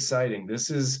really exciting.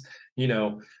 This is,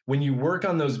 when you work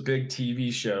on those big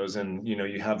TV shows, and,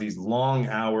 you have these long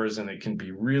hours, and it can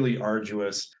be really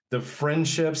arduous, the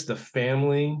friendships, the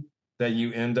family that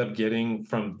you end up getting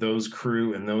from those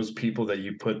crew and those people that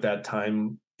you put that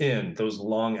time in, those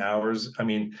long hours,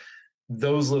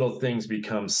 those little things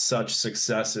become such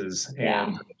successes,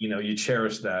 and you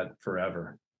cherish that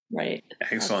forever. Right.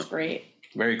 Excellent. That's great.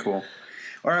 Very cool.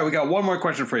 All right, we got one more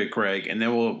question for you, Craig, and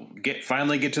then we'll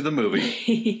finally get to the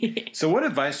movie. So what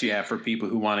advice do you have for people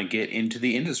who want to get into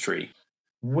the industry?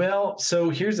 Well, so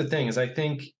here's the thing is I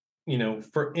think,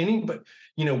 for anybody,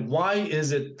 why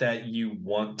is it that you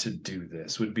want to do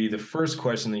this would be the first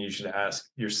question that you should ask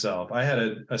yourself. I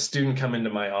had a student come into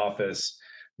my office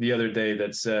the other day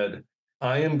that said,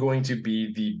 I am going to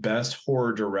be the best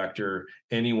horror director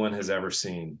anyone has ever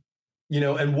seen.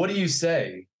 And what do you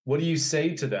say? What do you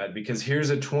say to that? Because here's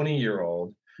a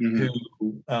 20-year-old who,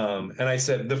 and I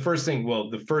said, the first thing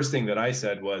that I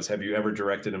said was, have you ever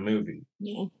directed a movie?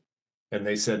 Yeah. And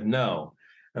they said, no.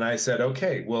 And I said,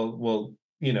 okay, well,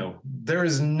 there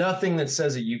is nothing that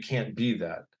says that you can't be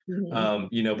that.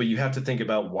 But you have to think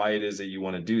about why it is that you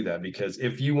want to do that. Because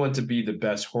if you want to be the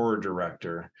best horror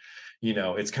director,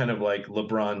 it's kind of like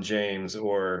LeBron James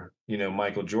or,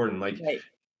 Michael Jordan. Like, right.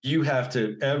 You have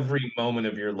to, every moment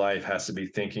of your life has to be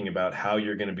thinking about how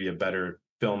you're going to be a better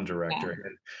film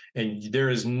director. Yeah. And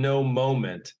there is no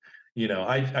moment,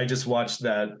 I just watched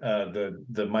that,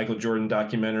 the Michael Jordan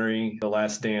documentary, The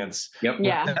Last Dance. Yep.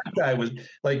 Yeah. That guy was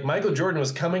like, Michael Jordan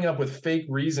was coming up with fake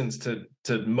reasons to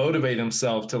motivate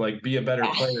himself to like be a better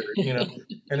player,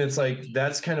 and it's like,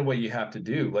 that's kind of what you have to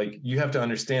do. Like, you have to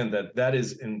understand that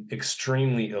is an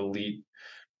extremely elite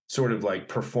sort of like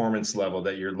performance level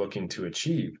that you're looking to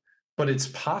achieve. But it's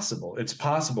possible,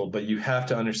 but you have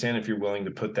to understand if you're willing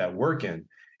to put that work in,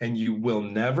 and you will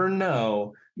never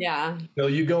know until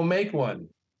you go make one,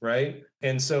 right?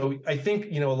 And so I think,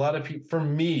 a lot of people, for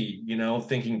me,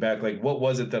 thinking back, like, what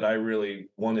was it that I really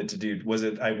wanted to do? Was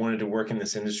it I wanted to work in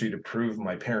this industry to prove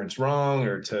my parents wrong,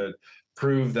 or to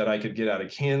prove that I could get out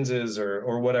of Kansas,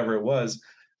 or whatever it was?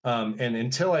 And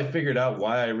until I figured out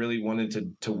why I really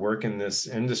wanted to work in this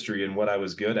industry and what I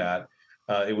was good at,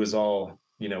 it was all,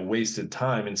 wasted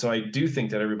time. And so I do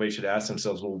think that everybody should ask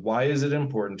themselves, well, why is it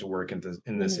important to work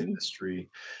in this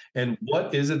industry? And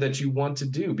what is it that you want to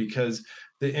do? Because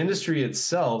the industry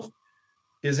itself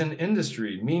is an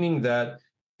industry, meaning that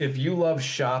if you love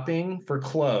shopping for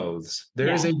clothes,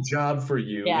 there is a job for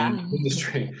you in the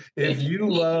industry. If you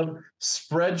love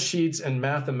spreadsheets and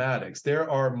mathematics, there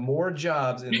are more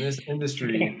jobs in this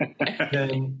industry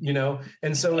than,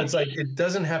 and so it's like, it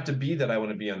doesn't have to be that I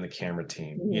want to be on the camera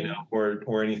team,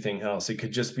 or anything else. It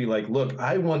could just be like, look,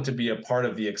 I want to be a part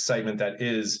of the excitement that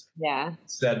is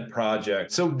said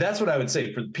project. So that's what I would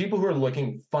say for people who are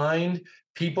looking, find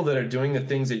people that are doing the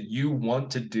things that you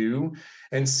want to do,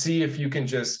 and see if you can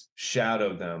just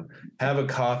shadow them, have a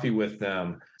coffee with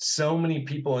them. So many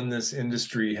people in this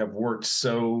industry have worked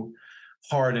so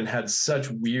hard and had such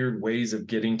weird ways of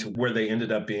getting to where they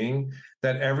ended up being,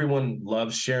 that everyone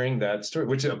loves sharing that story,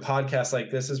 which a podcast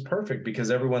like this is perfect,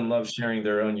 because everyone loves sharing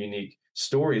their own unique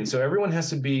story. And so everyone has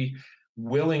to be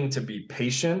willing to be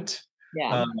patient,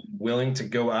 willing to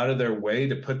go out of their way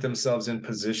to put themselves in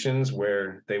positions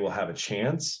where they will have a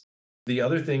chance. The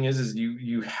other thing is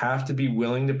you have to be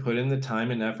willing to put in the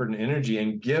time and effort and energy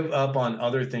and give up on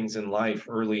other things in life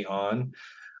early on.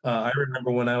 I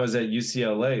remember when I was at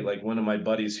UCLA, like, one of my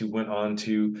buddies who went on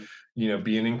to,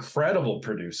 be an incredible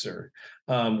producer.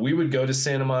 We would go to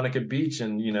Santa Monica Beach,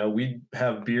 and, we'd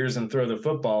have beers and throw the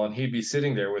football, and he'd be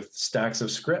sitting there with stacks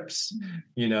of scripts,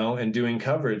 and doing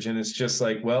coverage. And it's just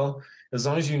like, well, as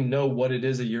long as you know what it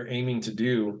is that you're aiming to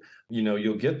do,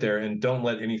 you'll get there, and don't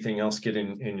let anything else get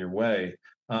in your way.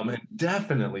 And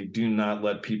definitely do not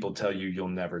let people tell you you'll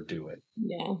never do it.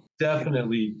 Yeah.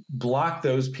 Definitely block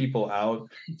those people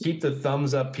out. Keep the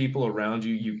thumbs up people around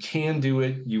you. You can do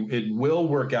it. It will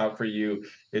work out for you.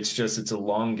 It's a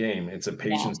long game. It's a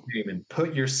patience game, and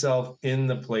put yourself in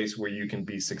the place where you can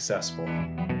be successful.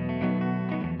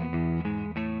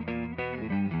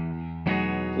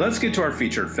 Let's get to our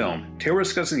featured film. Today we're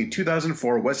discussing the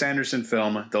 2004 Wes Anderson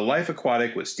film, The Life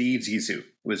Aquatic with Steve Zissou. It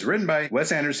was written by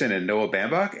Wes Anderson and Noah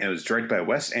Baumbach, and it was directed by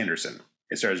Wes Anderson.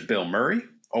 It stars Bill Murray,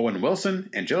 Owen Wilson,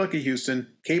 Angelica Houston,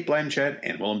 Cate Blanchett,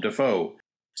 and Willem Dafoe.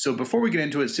 So before we get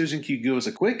into it, Susan, can you give us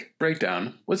a quick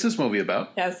breakdown? What's this movie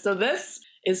about? Yeah, so this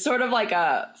is sort of like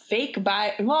a fake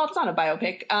well, it's not a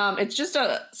biopic. It's just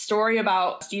a story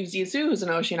about Steve Zissou, who's an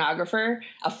oceanographer,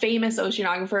 a famous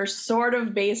oceanographer, sort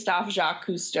of based off Jacques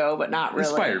Cousteau, but not really.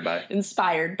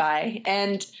 Inspired by.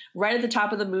 And right at the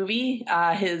top of the movie,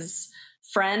 his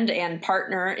friend and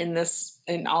partner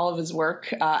in all of his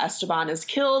work, Esteban, is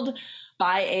killed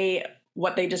by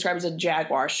what they describe as a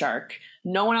jaguar shark.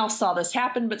 No one else saw this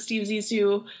happen but Steve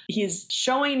Zissou. He's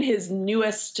showing his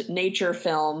newest nature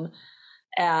film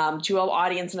to an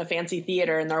audience in a fancy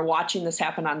theater, and they're watching this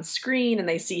happen on screen, and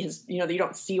they see his, you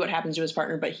don't see what happens to his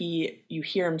partner, but you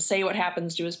hear him say what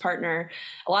happens to his partner.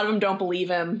 A lot of them don't believe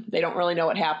him. They don't really know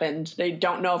what happened. They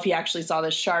don't know if he actually saw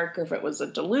this shark, or if it was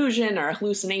a delusion or a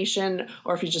hallucination,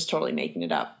 or if he's just totally making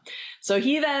it up. So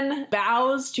he then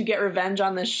vows to get revenge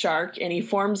on this shark, and he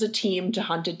forms a team to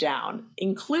hunt it down,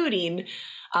 including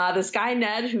this guy,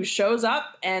 Ned, who shows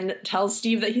up and tells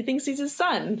Steve that he thinks he's his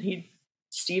son.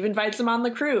 Steve invites him on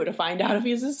the crew to find out if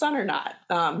he's his son or not,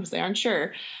 because they aren't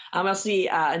sure. I'll see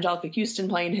Angelica Houston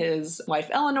playing his wife,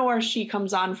 Eleanor. She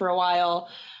comes on for a while.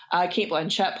 Cate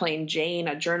Blanchett playing Jane,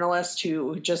 a journalist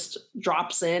who just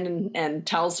drops in and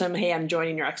tells him, hey, I'm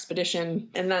joining your expedition.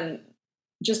 And then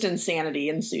just insanity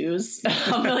ensues.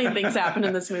 A million things happen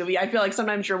in this movie. I feel like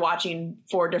sometimes you're watching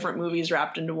 4 different movies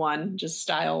wrapped into one, just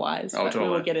style-wise. Oh, but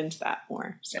totally. we'll get into that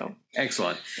more. So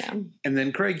excellent. Yeah. And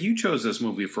then, Craig, you chose this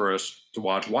movie for us to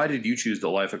watch. Why did you choose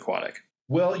The Life Aquatic?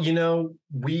 Well,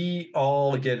 we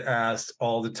all get asked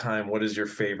all the time, what is your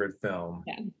favorite film?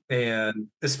 Yeah. And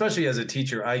especially as a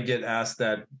teacher, I get asked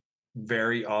that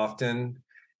very often.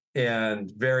 And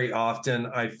very often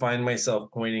I find myself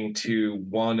pointing to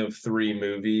one of 3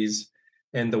 movies.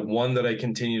 And the one that I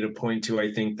continue to point to,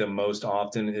 I think the most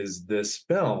often, is this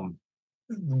film.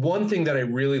 One thing that I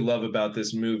really love about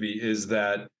this movie is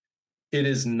that it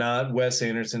is not Wes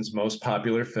Anderson's most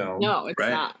popular film. No, it's Right.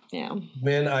 not. Yeah.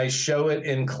 When I show it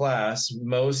in class,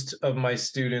 most of my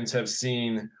students have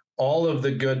seen all of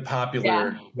the good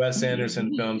popular Wes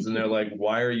Anderson films, and they're like,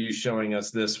 why are you showing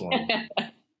us this one?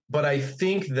 But I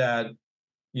think that,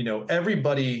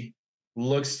 everybody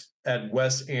looks at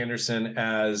Wes Anderson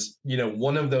as,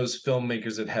 one of those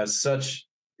filmmakers that has such,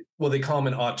 they call him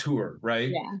an auteur, right?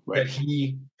 Yeah. That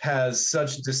he has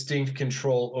such distinct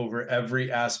control over every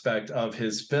aspect of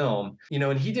his film,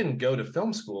 and he didn't go to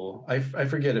film school. I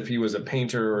forget if he was a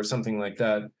painter or something like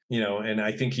that, and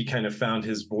I think he kind of found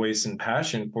his voice and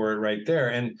passion for it right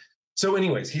there. And so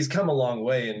anyways, he's come a long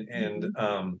way.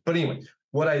 But anyway,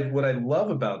 what I love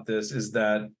about this is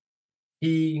that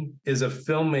he is a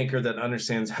filmmaker that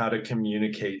understands how to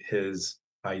communicate his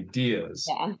ideas.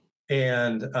 Yeah.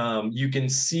 And you can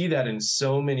see that in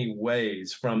so many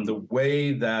ways, from the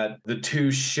way that the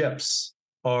 2 ships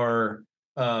are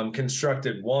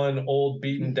constructed. One old,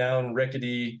 beaten down,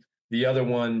 rickety, the other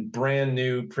one brand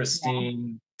new,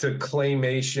 pristine, to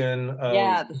claymation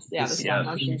of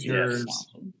the features.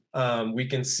 We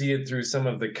can see it through some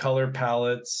of the color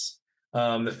palettes.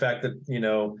 The fact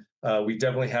that, we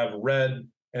definitely have red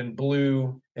and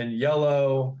blue and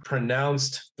yellow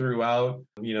pronounced throughout,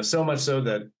 so much so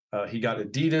that he got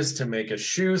Adidas to make a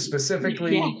shoe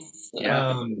specifically. Yes.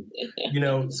 Yeah.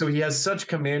 So he has such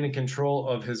command and control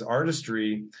of his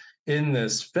artistry in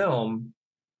this film.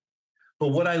 But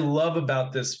what I love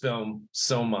about this film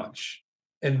so much,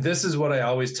 and this is what I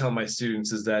always tell my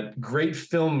students, is that great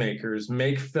filmmakers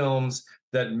make films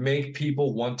that make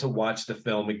people want to watch the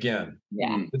film again.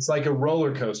 Yeah. It's like a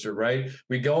roller coaster, right?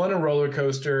 We go on a roller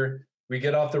coaster, we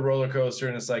get off the roller coaster,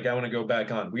 and it's like, I want to go back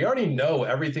on. We already know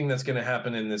everything that's going to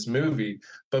happen in this movie,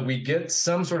 but we get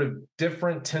some sort of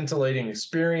different titillating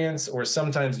experience. Or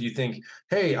sometimes you think,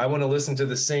 hey, I want to listen to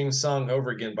the same song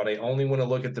over again, but I only want to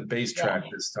look at the bass track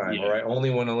this time, or I only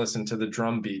want to listen to the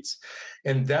drum beats.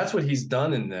 And that's what he's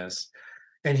done in this.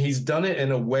 And he's done it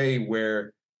in a way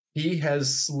where he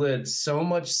has slid so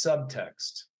much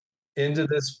subtext into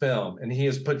this film, and he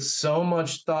has put so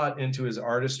much thought into his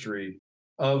artistry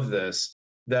of this,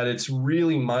 that it's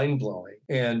really mind-blowing.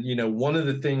 And, one of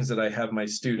the things that I have my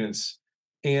students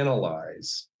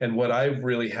analyze, and what I've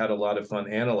really had a lot of fun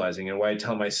analyzing, and why I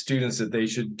tell my students that they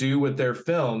should do with their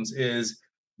films, is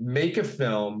make a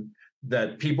film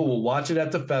that people will watch it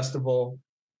at the festival,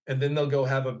 and then they'll go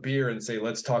have a beer and say,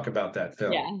 let's talk about that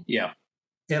film. Yeah.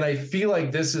 And I feel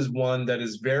like this is one that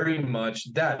is very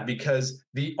much that, because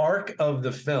the arc of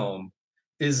the film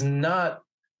is not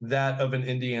that of an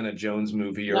Indiana Jones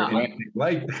movie or anything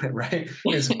like that, right?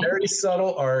 It's a very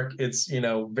subtle arc. It's,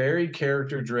 very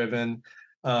character driven.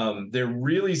 There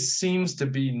really seems to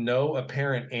be no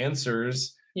apparent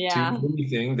answers to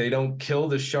anything. They don't kill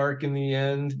the shark in the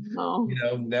end. No.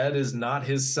 Ned is not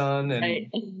his son, and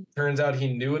turns out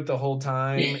he knew it the whole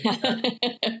time.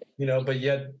 But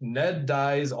yet Ned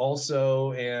dies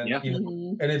also, and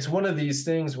and it's one of these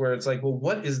things where it's like, well,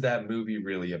 what is that movie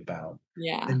really about?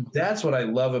 Yeah. And that's what I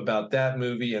love about that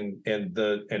movie, and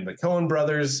the Coen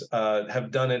brothers have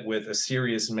done it with A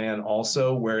Serious Man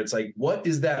also, where it's like, what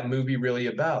is that movie really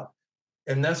about?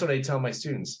 And that's what I tell my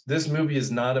students. This movie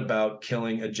is not about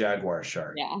killing a jaguar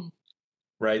shark. Yeah.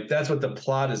 Right? That's what the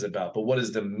plot is about. But what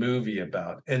is the movie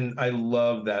about? And I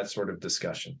love that sort of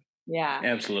discussion. Yeah.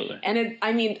 Absolutely. And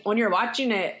I mean, when you're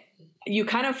watching it, you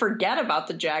kind of forget about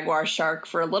the jaguar shark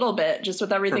for a little bit, just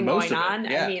with everything going on.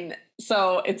 Yeah. I mean,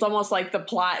 so it's almost like the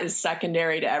plot is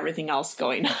secondary to everything else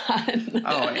going on.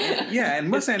 Oh, yeah.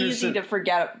 And Wes Anderson, easy to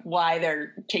forget why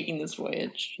they're taking this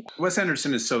voyage. Wes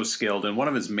Anderson is so skilled, and one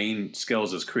of his main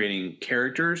skills is creating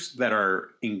characters that are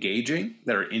engaging,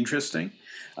 that are interesting,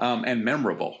 and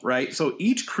memorable, right? So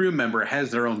each crew member has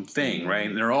their own thing, right?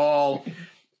 And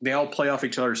they all play off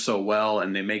each other so well,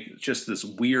 and they make just this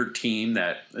weird team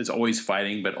that is always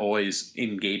fighting but always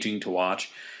engaging to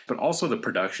watch. But also the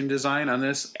production design on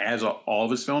this, as all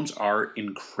of his films, are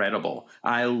incredible.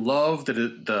 I love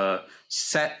the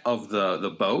set of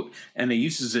the boat, and it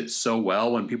uses it so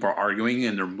well when people are arguing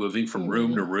and they're moving from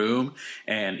room to room.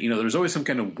 And, there's always some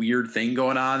kind of weird thing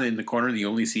going on in the corner, and you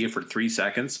only see it for 3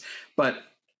 seconds. But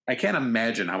I can't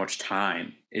imagine how much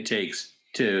time it takes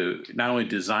to not only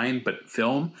design but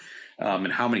film,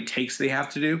 and how many takes they have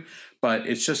to do. But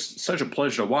it's just such a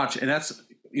pleasure to watch. And that's,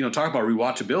 talk about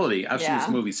rewatchability. I've seen this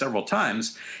movie several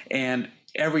times, and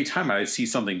every time I see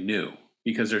something new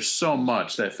because there's so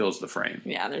much that fills the frame.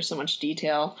 Yeah, there's so much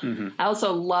detail. I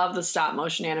also love the stop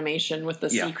motion animation with the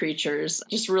sea creatures.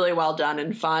 Just really well done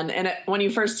and fun. And when you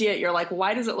first see it, you're like,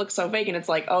 why does it look so fake? And it's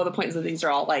like, oh, the point is that these are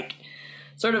all like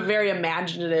sort of very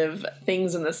imaginative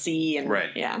things in the sea. And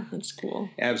yeah, that's cool.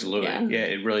 Absolutely. Yeah,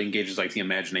 it really engages like the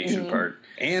imagination part.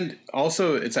 And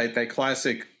also it's like that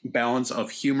classic balance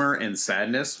of humor and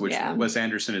sadness, which Wes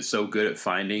Anderson is so good at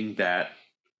finding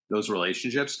those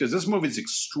relationships, because this movie is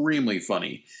extremely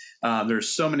funny. There's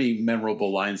so many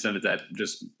memorable lines in it that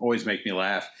just always make me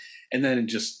laugh. And then it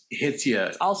just hits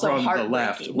you from the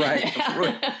left,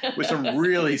 right, with some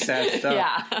really sad stuff.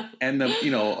 Yeah. And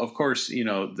of course,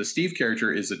 the Steve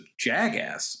character is a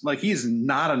jackass. Like, he's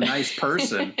not a nice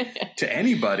person to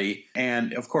anybody.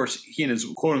 And of course, he and his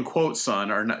quote unquote son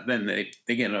are not. Then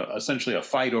they get essentially a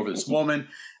fight over this woman,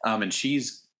 and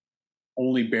she's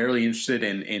only barely interested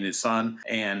in his son.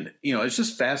 And it's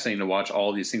just fascinating to watch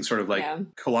all these things sort of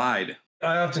like collide.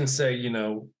 I often say,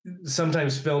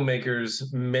 sometimes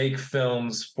filmmakers make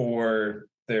films for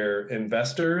their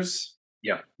investors.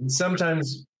 Yeah. And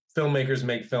sometimes filmmakers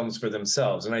make films for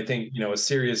themselves. And I think, A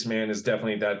Serious Man is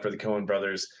definitely that for the Coen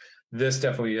brothers. This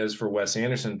definitely is for Wes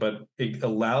Anderson, but it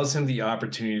allows him the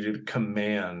opportunity to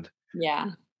command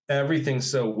everything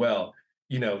so well.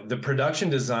 The production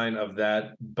design of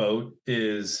that boat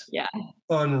is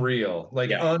unreal,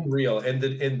 unreal. And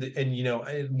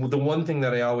the one thing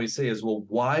that I always say is, well,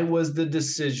 why was the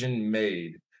decision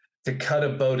made to cut a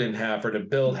boat in half or to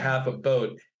build half a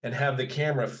boat and have the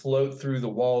camera float through the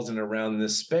walls and around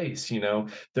this space?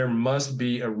 There must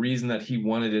be a reason that he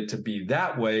wanted it to be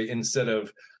that way instead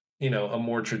of, a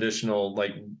more traditional,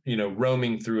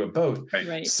 roaming through a boat.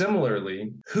 Right.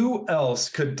 Similarly, who else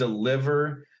could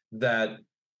deliver that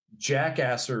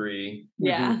jackassery,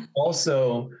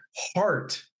 also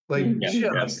heart, like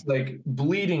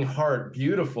bleeding heart,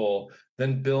 beautiful,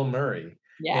 than Bill Murray.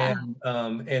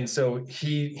 And so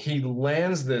he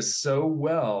lands this so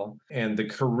well, and the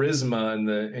charisma and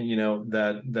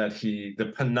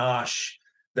the panache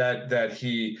that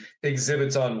he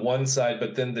exhibits on one side,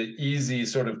 but then the easy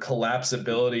sort of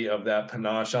collapsibility of that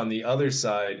panache on the other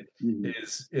side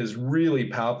is really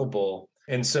palpable.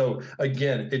 And so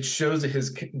again, it shows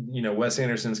his, Wes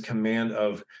Anderson's command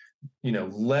of,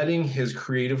 letting his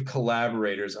creative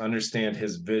collaborators understand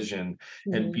his vision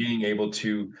and being able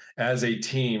to, as a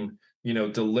team,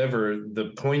 deliver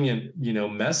the poignant,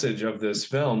 message of this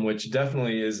film, which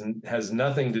definitely has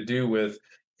nothing to do with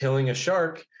killing a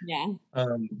shark.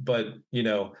 But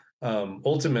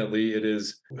ultimately it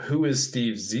is, who is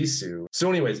Steve Zissou? So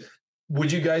anyways, would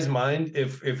you guys mind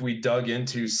if we dug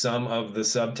into some of the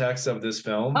subtext of this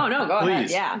film? Oh, no, go ahead.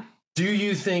 Yeah. Do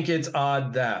you think it's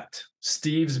odd that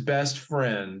Steve's best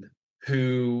friend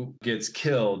who gets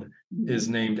killed is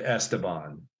named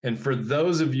Esteban? And for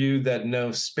those of you that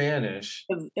know Spanish,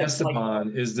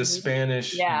 Esteban is the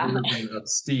Spanish version of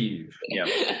Steve. Yeah.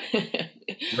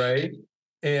 Right?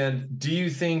 And do you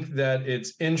think that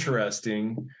it's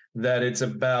interesting that it's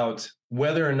about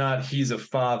whether or not he's a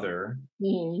father,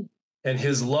 and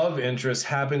his love interest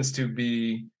happens to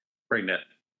be pregnant,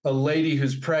 a lady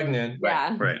who's pregnant?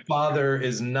 Right. Father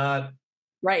is not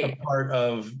a part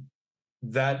of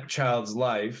that child's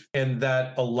life, and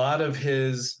that a lot of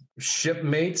his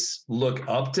shipmates look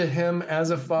up to him as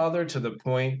a father, to the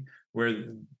point where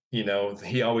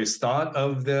he always thought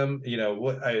of them.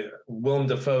 Willem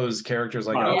Dafoe's characters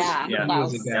like, he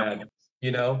was a dad.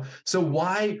 So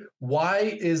why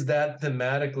is that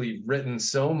thematically written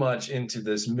so much into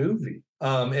this movie?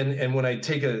 And when I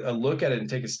take a look at it and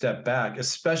take a step back,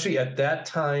 especially at that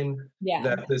time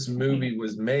that this movie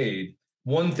was made,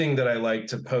 one thing that I like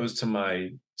to pose to my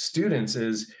students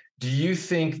is, do you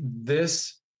think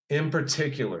this in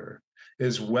particular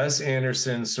is Wes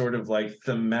Anderson's sort of like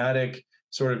thematic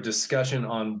sort of discussion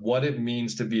on what it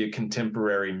means to be a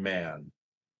contemporary man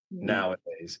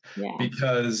nowadays?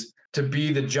 Because to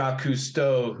be the Jacques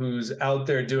Cousteau who's out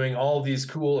there doing all these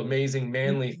cool, amazing,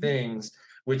 manly things,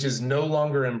 which is no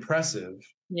longer impressive,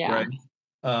 right?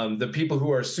 The people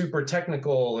who are super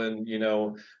technical and, you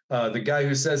know, the guy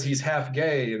who says he's half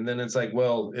gay, and then it's like,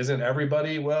 well, isn't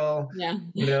everybody? Well,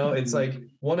 you know, it's like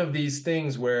one of these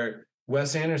things where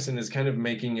Wes Anderson is kind of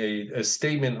making a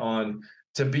statement on,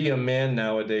 to be a man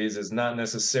nowadays is not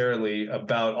necessarily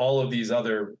about all of these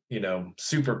other, you know,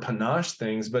 super panache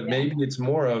things, but maybe it's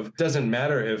more of, doesn't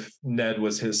matter if Ned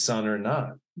was his son or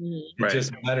not. It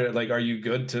just matters, like, are you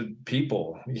good to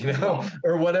people, you know,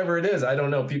 or whatever it is. I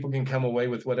don't know. People can come away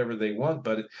with whatever they want,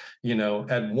 but, you know,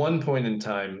 at one point in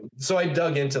time, so I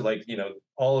dug into, like, you know,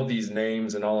 all of these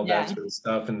names and all of that sort of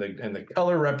stuff, and the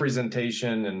color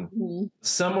representation, and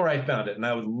somewhere I found it, and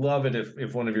I would love it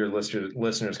if one of your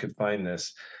listeners could find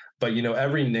this. But, you know,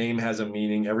 every name has a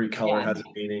meaning, every color has a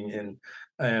meaning,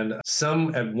 and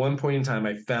some, at one point in time,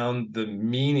 I found the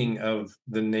meaning of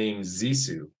the name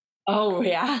Zissou. Oh,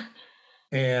 yeah.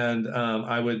 And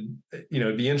I would, you know,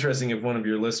 it'd be interesting if one of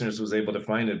your listeners was able to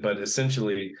find it, but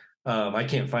essentially, I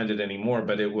can't find it anymore,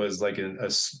 but it was like an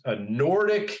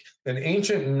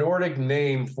ancient Nordic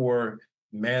name for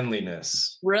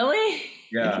manliness. Really?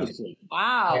 Yeah.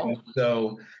 Wow. And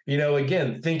so, you know,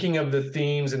 again, thinking of the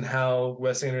themes and how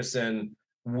Wes Anderson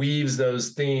weaves those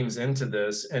themes into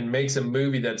this and makes a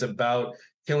movie that's about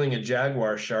killing a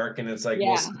jaguar shark, and it's like,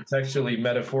 well, contextually,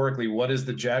 metaphorically, what does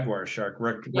the jaguar shark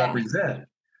represent?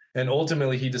 And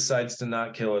ultimately he decides to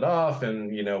not kill it off,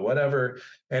 and, you know, whatever.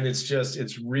 And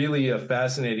it's really a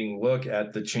fascinating look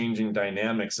at the changing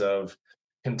dynamics of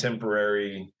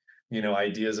contemporary, you know,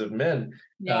 ideas of men.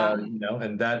 You know,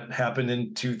 and that happened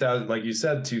in 2000, like you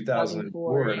said,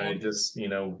 2004. And I just, you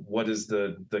know, what is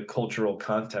the cultural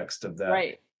context of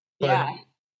that? But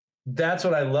that's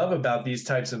what I love about these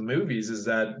types of movies, is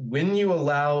that when you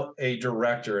allow a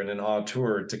director and an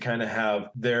auteur to kind of have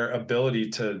their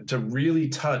ability to really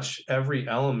touch every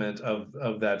element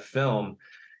of that film,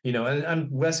 you know, and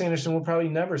Wes Anderson will probably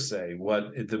never say what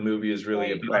the movie is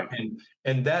really about.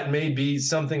 And that may be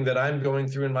something that I'm going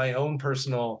through in my own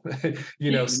personal, you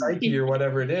know, psyche or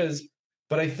whatever it is.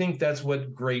 But I think that's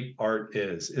what great art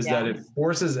is that it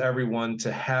forces everyone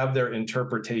to have their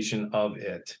interpretation of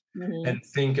it and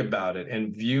think about it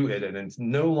and view it. And it's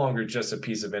no longer just a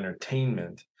piece of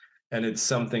entertainment. And it's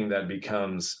something that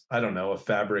becomes, I don't know, a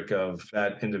fabric of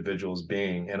that individual's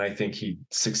being. And I think he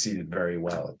succeeded very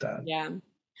well at that.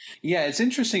 Yeah, it's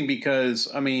interesting because,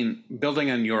 I mean,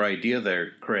 building on your idea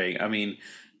there, Craig, I mean,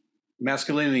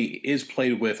 masculinity is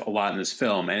played with a lot in this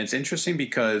film, and it's interesting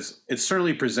because it's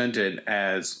certainly presented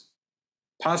as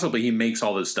possibly he makes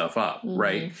all this stuff up,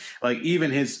 right? Like even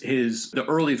the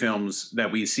early films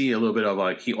that we see a little bit of,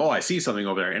 like, I see something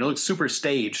over there, and it looks super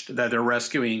staged that they're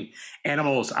rescuing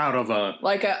animals out of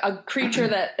a creature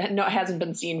that hasn't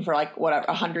been seen for like whatever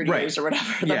 100 years or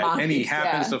whatever. And he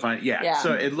happens to find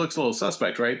so it looks a little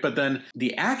suspect, right? But then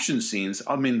the action scenes,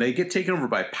 I mean, they get taken over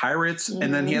by pirates,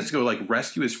 and then he has to go like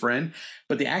rescue his friend.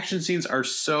 But the action scenes are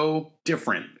so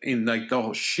different in like the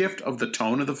whole shift of the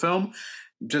tone of the film.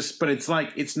 But it's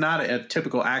like, it's not a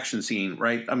typical action scene,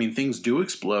 right? I mean, things do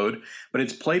explode, but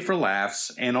it's played for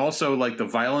laughs. And also, like, the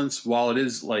violence, while it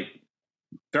is like,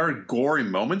 there are gory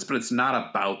moments, but it's not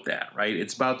about that, right?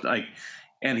 It's about like,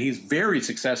 and he's very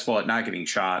successful at not getting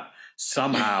shot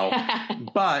somehow.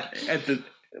 but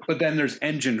then there's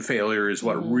engine failure is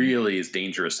what really is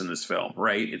dangerous in this film,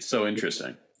 right? It's so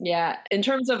interesting. Yeah. In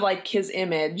terms of like his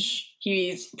image,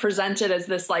 he's presented as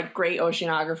this like great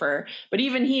oceanographer, but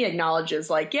even he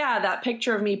acknowledges like, that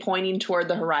picture of me pointing toward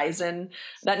the horizon,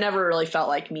 that never really felt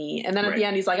like me. And then at the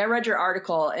end, he's like, I read your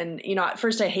article, and, you know, at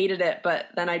first I hated it, but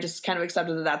then I just kind of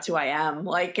accepted that that's who I am.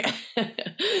 Like,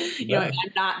 you know, I'm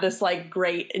not this like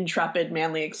great, intrepid,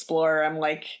 manly explorer. I'm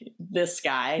like this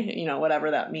guy, you know, whatever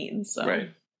that means. So.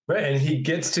 Right. And he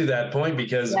gets to that point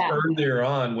because earlier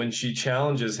on, when she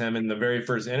challenges him in the very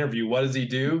first interview, what does he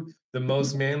do? The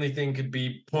most manly thing could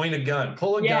be point a gun,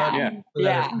 pull a gun.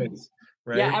 Face,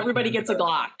 right? Yeah. Everybody gets a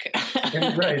Glock.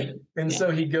 And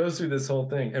so he goes through this whole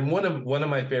thing. And one of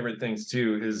my favorite things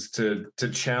too is to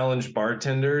challenge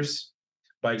bartenders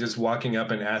by just walking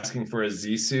up and asking for a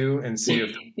Zissou and see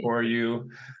if they pour you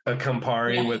a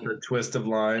Campari with a twist of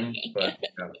lime. But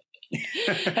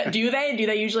Do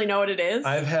they usually know what it is?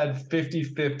 I've had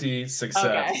 50-50 success.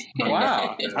 Okay.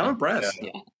 Wow, I'm impressed.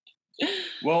 Yeah.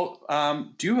 Well,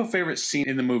 do you have a favorite scene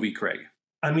in the movie, Craig?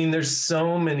 I mean, there's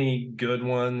so many good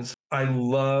ones. I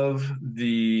love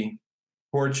the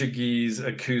Portuguese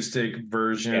acoustic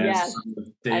version Yes, of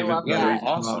I David love Yeah, that. they're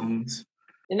awesome.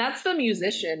 And that's the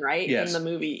musician, right? Yes. In the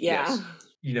movie. Yeah. Yes.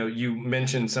 You know, you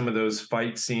mentioned some of those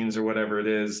fight scenes or whatever it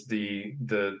is, the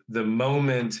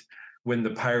moment when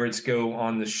the pirates go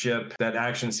on the ship, that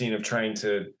action scene of trying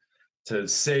to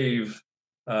save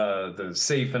the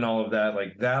safe and all of that,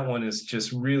 like that one is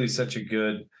just really such a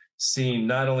good scene,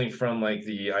 not only from like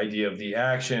the idea of the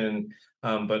action,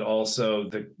 but also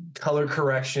the color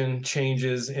correction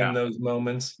changes in those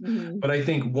moments. Mhm. But I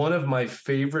think one of my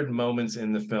favorite moments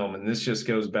in the film, and this just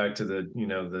goes back to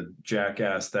the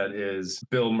jackass that is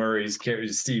Bill Murray's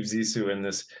character, Steve Zissou in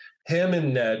this. Him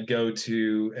and Ned go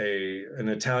to an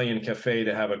Italian cafe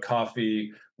to have a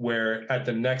coffee, where at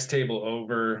the next table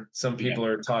over, some people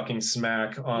are talking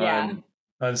smack on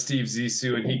Steve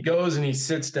Zissou, and he goes and he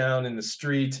sits down in the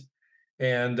street,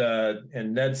 and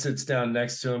Ned sits down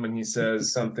next to him, and he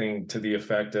says something to the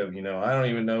effect of, I don't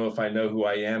even know if I know who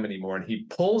I am anymore. And he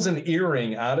pulls an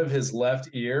earring out of his left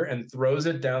ear and throws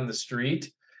it down the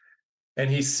street. And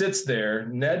he sits there.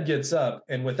 Ned gets up,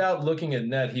 and without looking at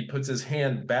Ned, he puts his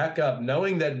hand back up,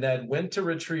 knowing that Ned went to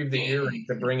retrieve the earring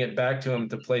to bring it back to him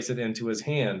to place it into his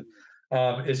hand.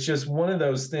 It's just one of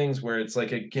those things where it's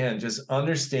like, again, just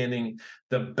understanding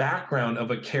the background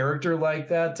of a character like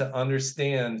that, to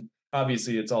understand,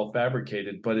 obviously it's all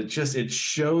fabricated, but it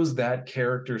shows that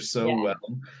character so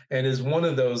well, and is one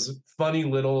of those funny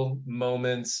little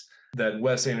moments that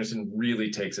Wes Anderson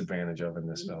really takes advantage of in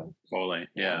this film. Totally,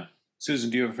 yeah.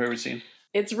 Susan, do you have a favorite scene?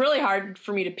 It's really hard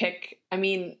for me to pick. I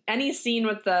mean, any scene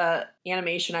with the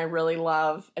animation I really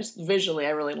love. Visually, I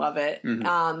really love it.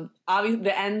 Mm-hmm. Obviously,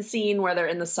 the end scene where they're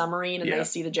in the submarine and they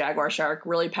see the jaguar shark,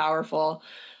 really powerful.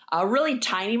 A really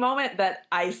tiny moment that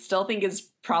I still think is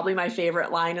probably my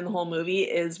favorite line in the whole movie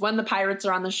is when the pirates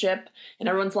are on the ship and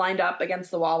everyone's lined up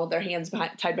against the wall with their hands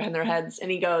tied behind their heads.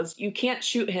 And he goes, "You can't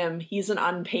shoot him. He's an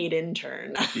unpaid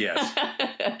intern." Yes.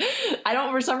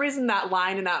 For some reason, that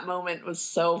line in that moment was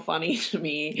so funny to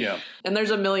me. Yeah. And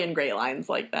there's a million great lines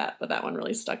like that, but that one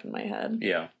really stuck in my head.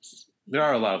 Yeah. There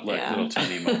are a lot of little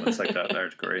tiny moments like that.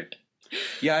 That's great.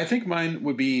 Yeah, I think mine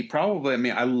would be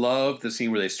probably, I love the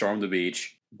scene where they storm the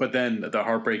beach, but then the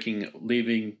heartbreaking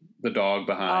leaving the dog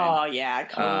behind. Oh, yeah,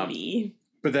 Cody.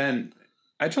 But then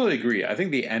I totally agree. I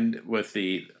think the end with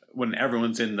when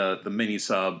everyone's in the mini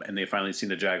sub and they finally see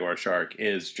the jaguar shark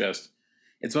is just,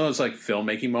 it's one of those like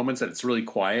filmmaking moments that it's really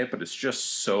quiet, but it's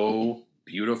just so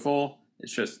beautiful.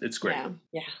 It's great.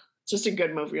 Yeah. It's just a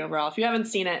good movie overall. If you haven't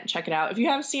seen it, check it out. If you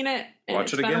have seen it and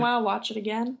it's been a while, watch it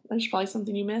again. There's probably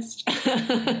something you missed.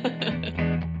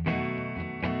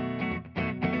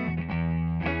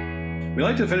 We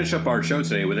like to finish up our show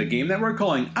today with a game that we're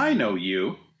calling I Know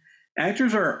You.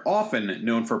 Actors are often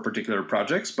known for particular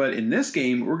projects, but in this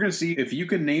game, we're going to see if you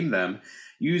can name them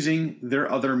using their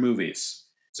other movies.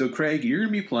 So, Craig, you're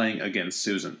going to be playing against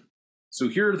Susan. So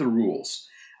here are the rules.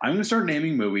 I'm going to start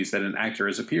naming movies that an actor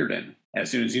has appeared in.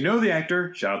 As soon as you know the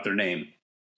actor, shout out their name.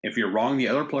 If you're wrong, the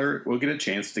other player will get a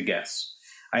chance to guess.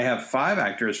 I have 5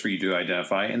 actors for you to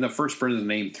identify, and the first person to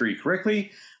name 3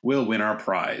 correctly will win our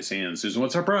prize. And Susan,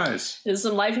 what's our prize? This is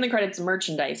some Life in the Credits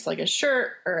merchandise, like a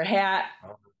shirt or a hat.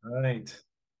 All right.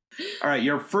 All right,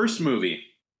 your first movie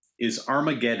is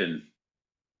Armageddon.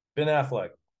 Ben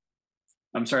Affleck.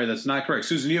 I'm sorry, that's not correct.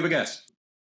 Susan, do you have a guess?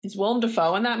 Is Willem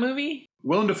Dafoe in that movie?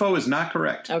 Willem Dafoe is not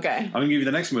correct. Okay. I'm going to give you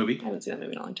the next movie. I haven't seen that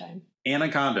movie in a long time.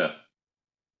 Anaconda.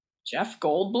 Jeff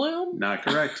Goldblum? Not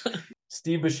correct.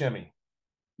 Steve Buscemi.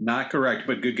 Not correct,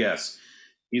 but good guess.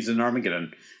 He's in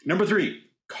Armageddon. Number 3,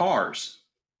 Cars.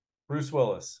 Bruce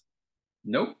Willis.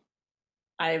 Nope.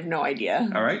 I have no idea.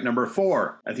 All right, number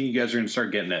 4. I think you guys are going to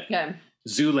start getting it. Okay.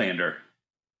 Zoolander.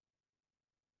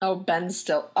 Oh, Ben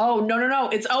Still. Oh, no.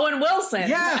 It's Owen Wilson.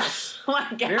 Yes! Oh, my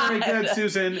God. Very good,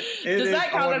 Susan. Does that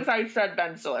count if I said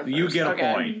Ben Stiller first? You get a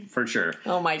point, for sure.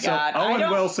 Oh, my God. So Owen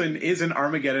Wilson is in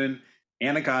Armageddon,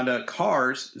 Anaconda,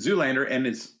 Cars, Zoolander, and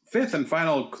his 5th and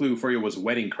final clue for you was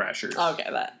Wedding Crashers. Okay,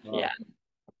 yeah.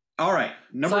 All right.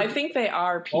 So I think they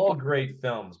are people. All great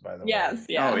films, by the way. Yes,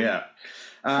 yeah. Oh, yeah.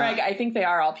 Craig, I think they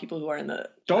are all people who are in the...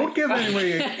 Don't give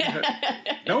anybody...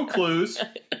 No clues.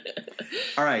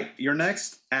 All right. Your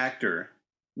next actor.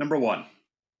 Number 1,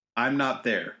 I'm Not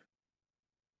There.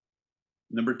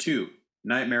 Number 2,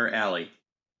 Nightmare Alley.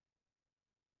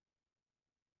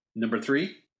 Number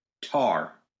 3,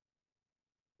 Tar.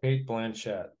 Kate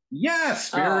Blanchett. Yes,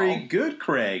 very good,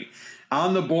 Craig.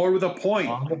 On the board with a point.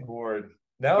 On the board.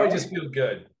 Now I just feel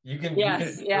good. You can.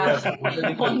 Yes, You can, yeah.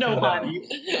 1-1.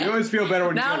 You always feel better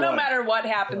when now, you no won. matter what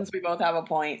happens, we both have a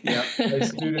point. Yeah. My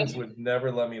students would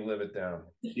never let me live it down.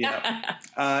 Yeah.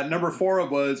 Number 4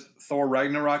 was Thor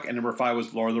Ragnarok, and number 5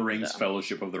 was Lord of the Rings,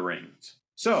 Fellowship of the Rings.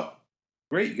 So,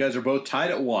 great. You guys are both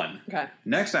tied at 1. Okay.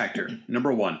 Next actor,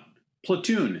 number 1,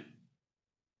 Platoon.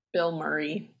 Bill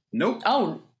Murray. Nope.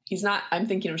 Oh, he's not. I'm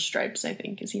thinking of Stripes, I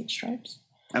think. Is he in Stripes?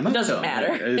 It doesn't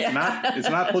matter. It's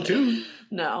not Platoon.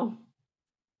 No.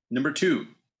 Number 2,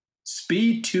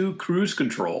 Speed 2 Cruise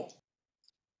Control.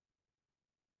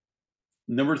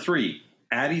 Number 3,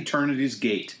 At Eternity's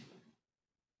Gate.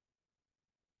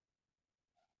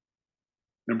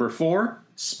 Number 4,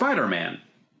 Spider-Man.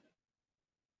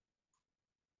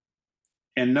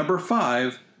 And number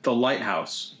 5, The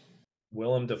Lighthouse.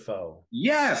 Willem Dafoe.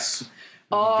 Yes!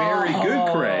 Very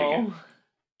good, Craig.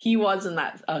 He was in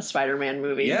that Spider-Man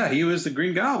movie. Yeah, he was the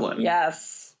Green Goblin.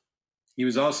 Yes. He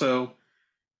was also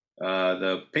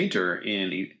the painter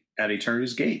in At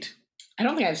Eternity's Gate. I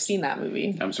don't think I've seen that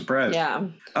movie. I'm surprised. Yeah.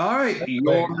 All right.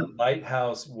 The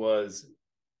Lighthouse was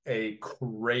a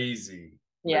crazy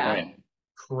good.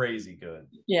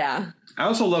 Yeah. I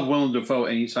also love Willem Dafoe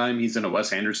anytime he's in a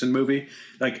Wes Anderson movie.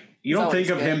 Like, you don't think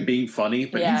of him being funny,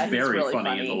 but he's very really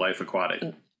funny in The Life Aquatic.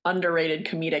 An underrated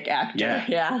comedic actor.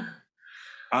 Yeah.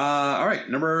 All right.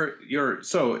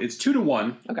 So it's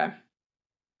 2-1. Okay.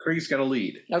 Craig's got a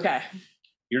lead. Okay.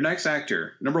 Your next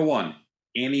actor, number 1,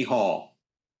 Annie Hall.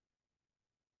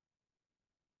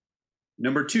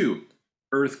 Number 2,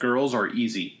 Earth Girls Are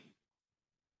Easy.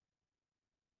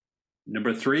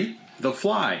 Number 3, The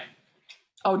Fly.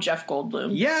 Oh, Jeff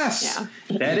Goldblum. Yes.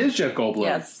 Yeah. That is Jeff Goldblum.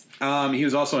 Yes. He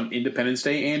was also in Independence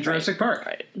Day and Jurassic Park.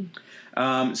 Right.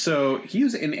 So he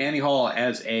was in Annie Hall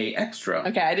as a extra.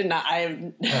 Okay, I did not. I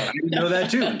didn't know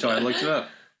that too until I looked it up.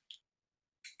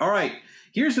 All right.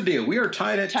 Here's the deal. We are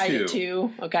tied at 2. Tied at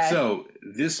 2. Okay. So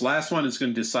this last one is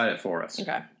going to decide it for us.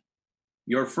 Okay.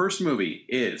 Your first movie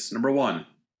is, number 1,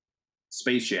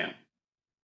 Space Jam.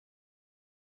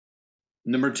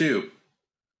 Number 2,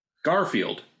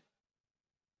 Garfield.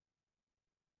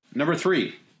 Number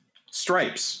 3,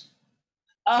 Stripes.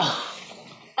 Oh.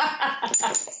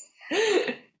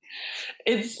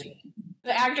 It's the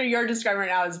actor you're describing right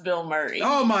now is Bill Murray.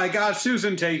 Oh my gosh,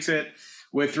 Susan takes it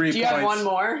with 3 points. Do you have one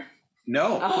more?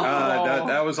 No,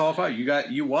 that was all 5.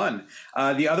 You won.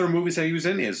 The other movies that he was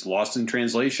in is Lost in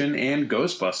Translation and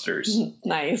Ghostbusters.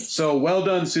 Nice. So well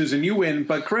done, Susan. You win.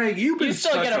 But Craig, you've been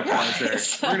such a pleasure.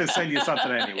 We're going to send you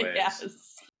something anyways.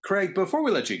 Yes. Craig, before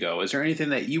we let you go, is there anything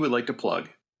that you would like to plug?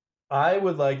 I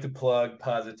would like to plug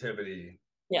positivity.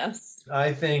 Yes.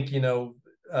 I think,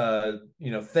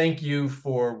 thank you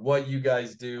for what you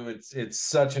guys do. It's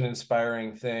such an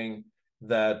inspiring thing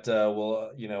that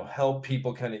will help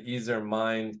people kind of ease their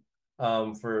mind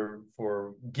for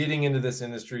getting into this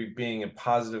industry, being a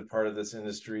positive part of this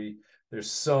industry.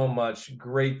 There's so much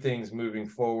great things moving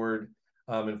forward.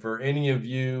 And for any of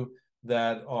you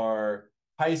that are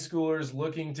high schoolers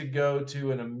looking to go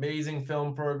to an amazing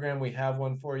film program, we have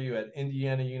one for you at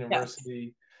Indiana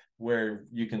University, where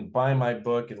you can buy my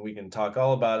book and we can talk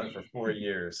all about it for 4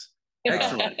 years.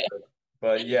 Excellent.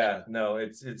 But yeah, no,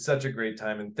 it's such a great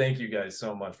time. And thank you guys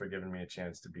so much for giving me a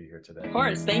chance to be here today. Of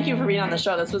course. Thank you for being on the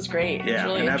show. This was great. Yeah,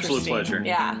 really an absolute pleasure.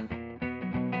 Yeah.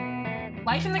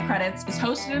 Life in the Credits is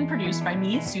hosted and produced by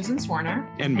me, Susan Swarner.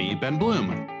 And me, Ben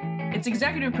Bloom. It's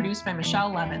executive produced by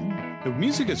Michelle Levin. The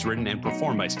music is written and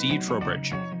performed by Steve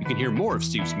Trowbridge. You can hear more of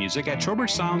Steve's music at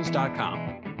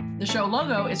trowbridgesounds.com. The show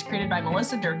logo is created by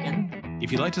Melissa Durkin.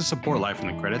 If you'd like to support Life in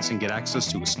the Credits and get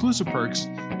access to exclusive perks,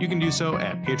 you can do so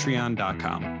at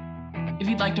patreon.com. If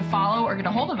you'd like to follow or get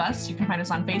a hold of us, you can find us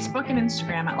on Facebook and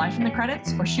Instagram at Life in the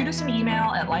Credits, or shoot us an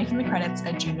email at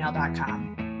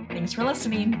lifeinthecredits@gmail.com. Thanks for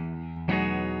listening.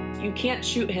 You can't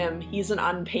shoot him. He's an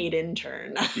unpaid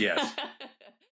intern. Yes.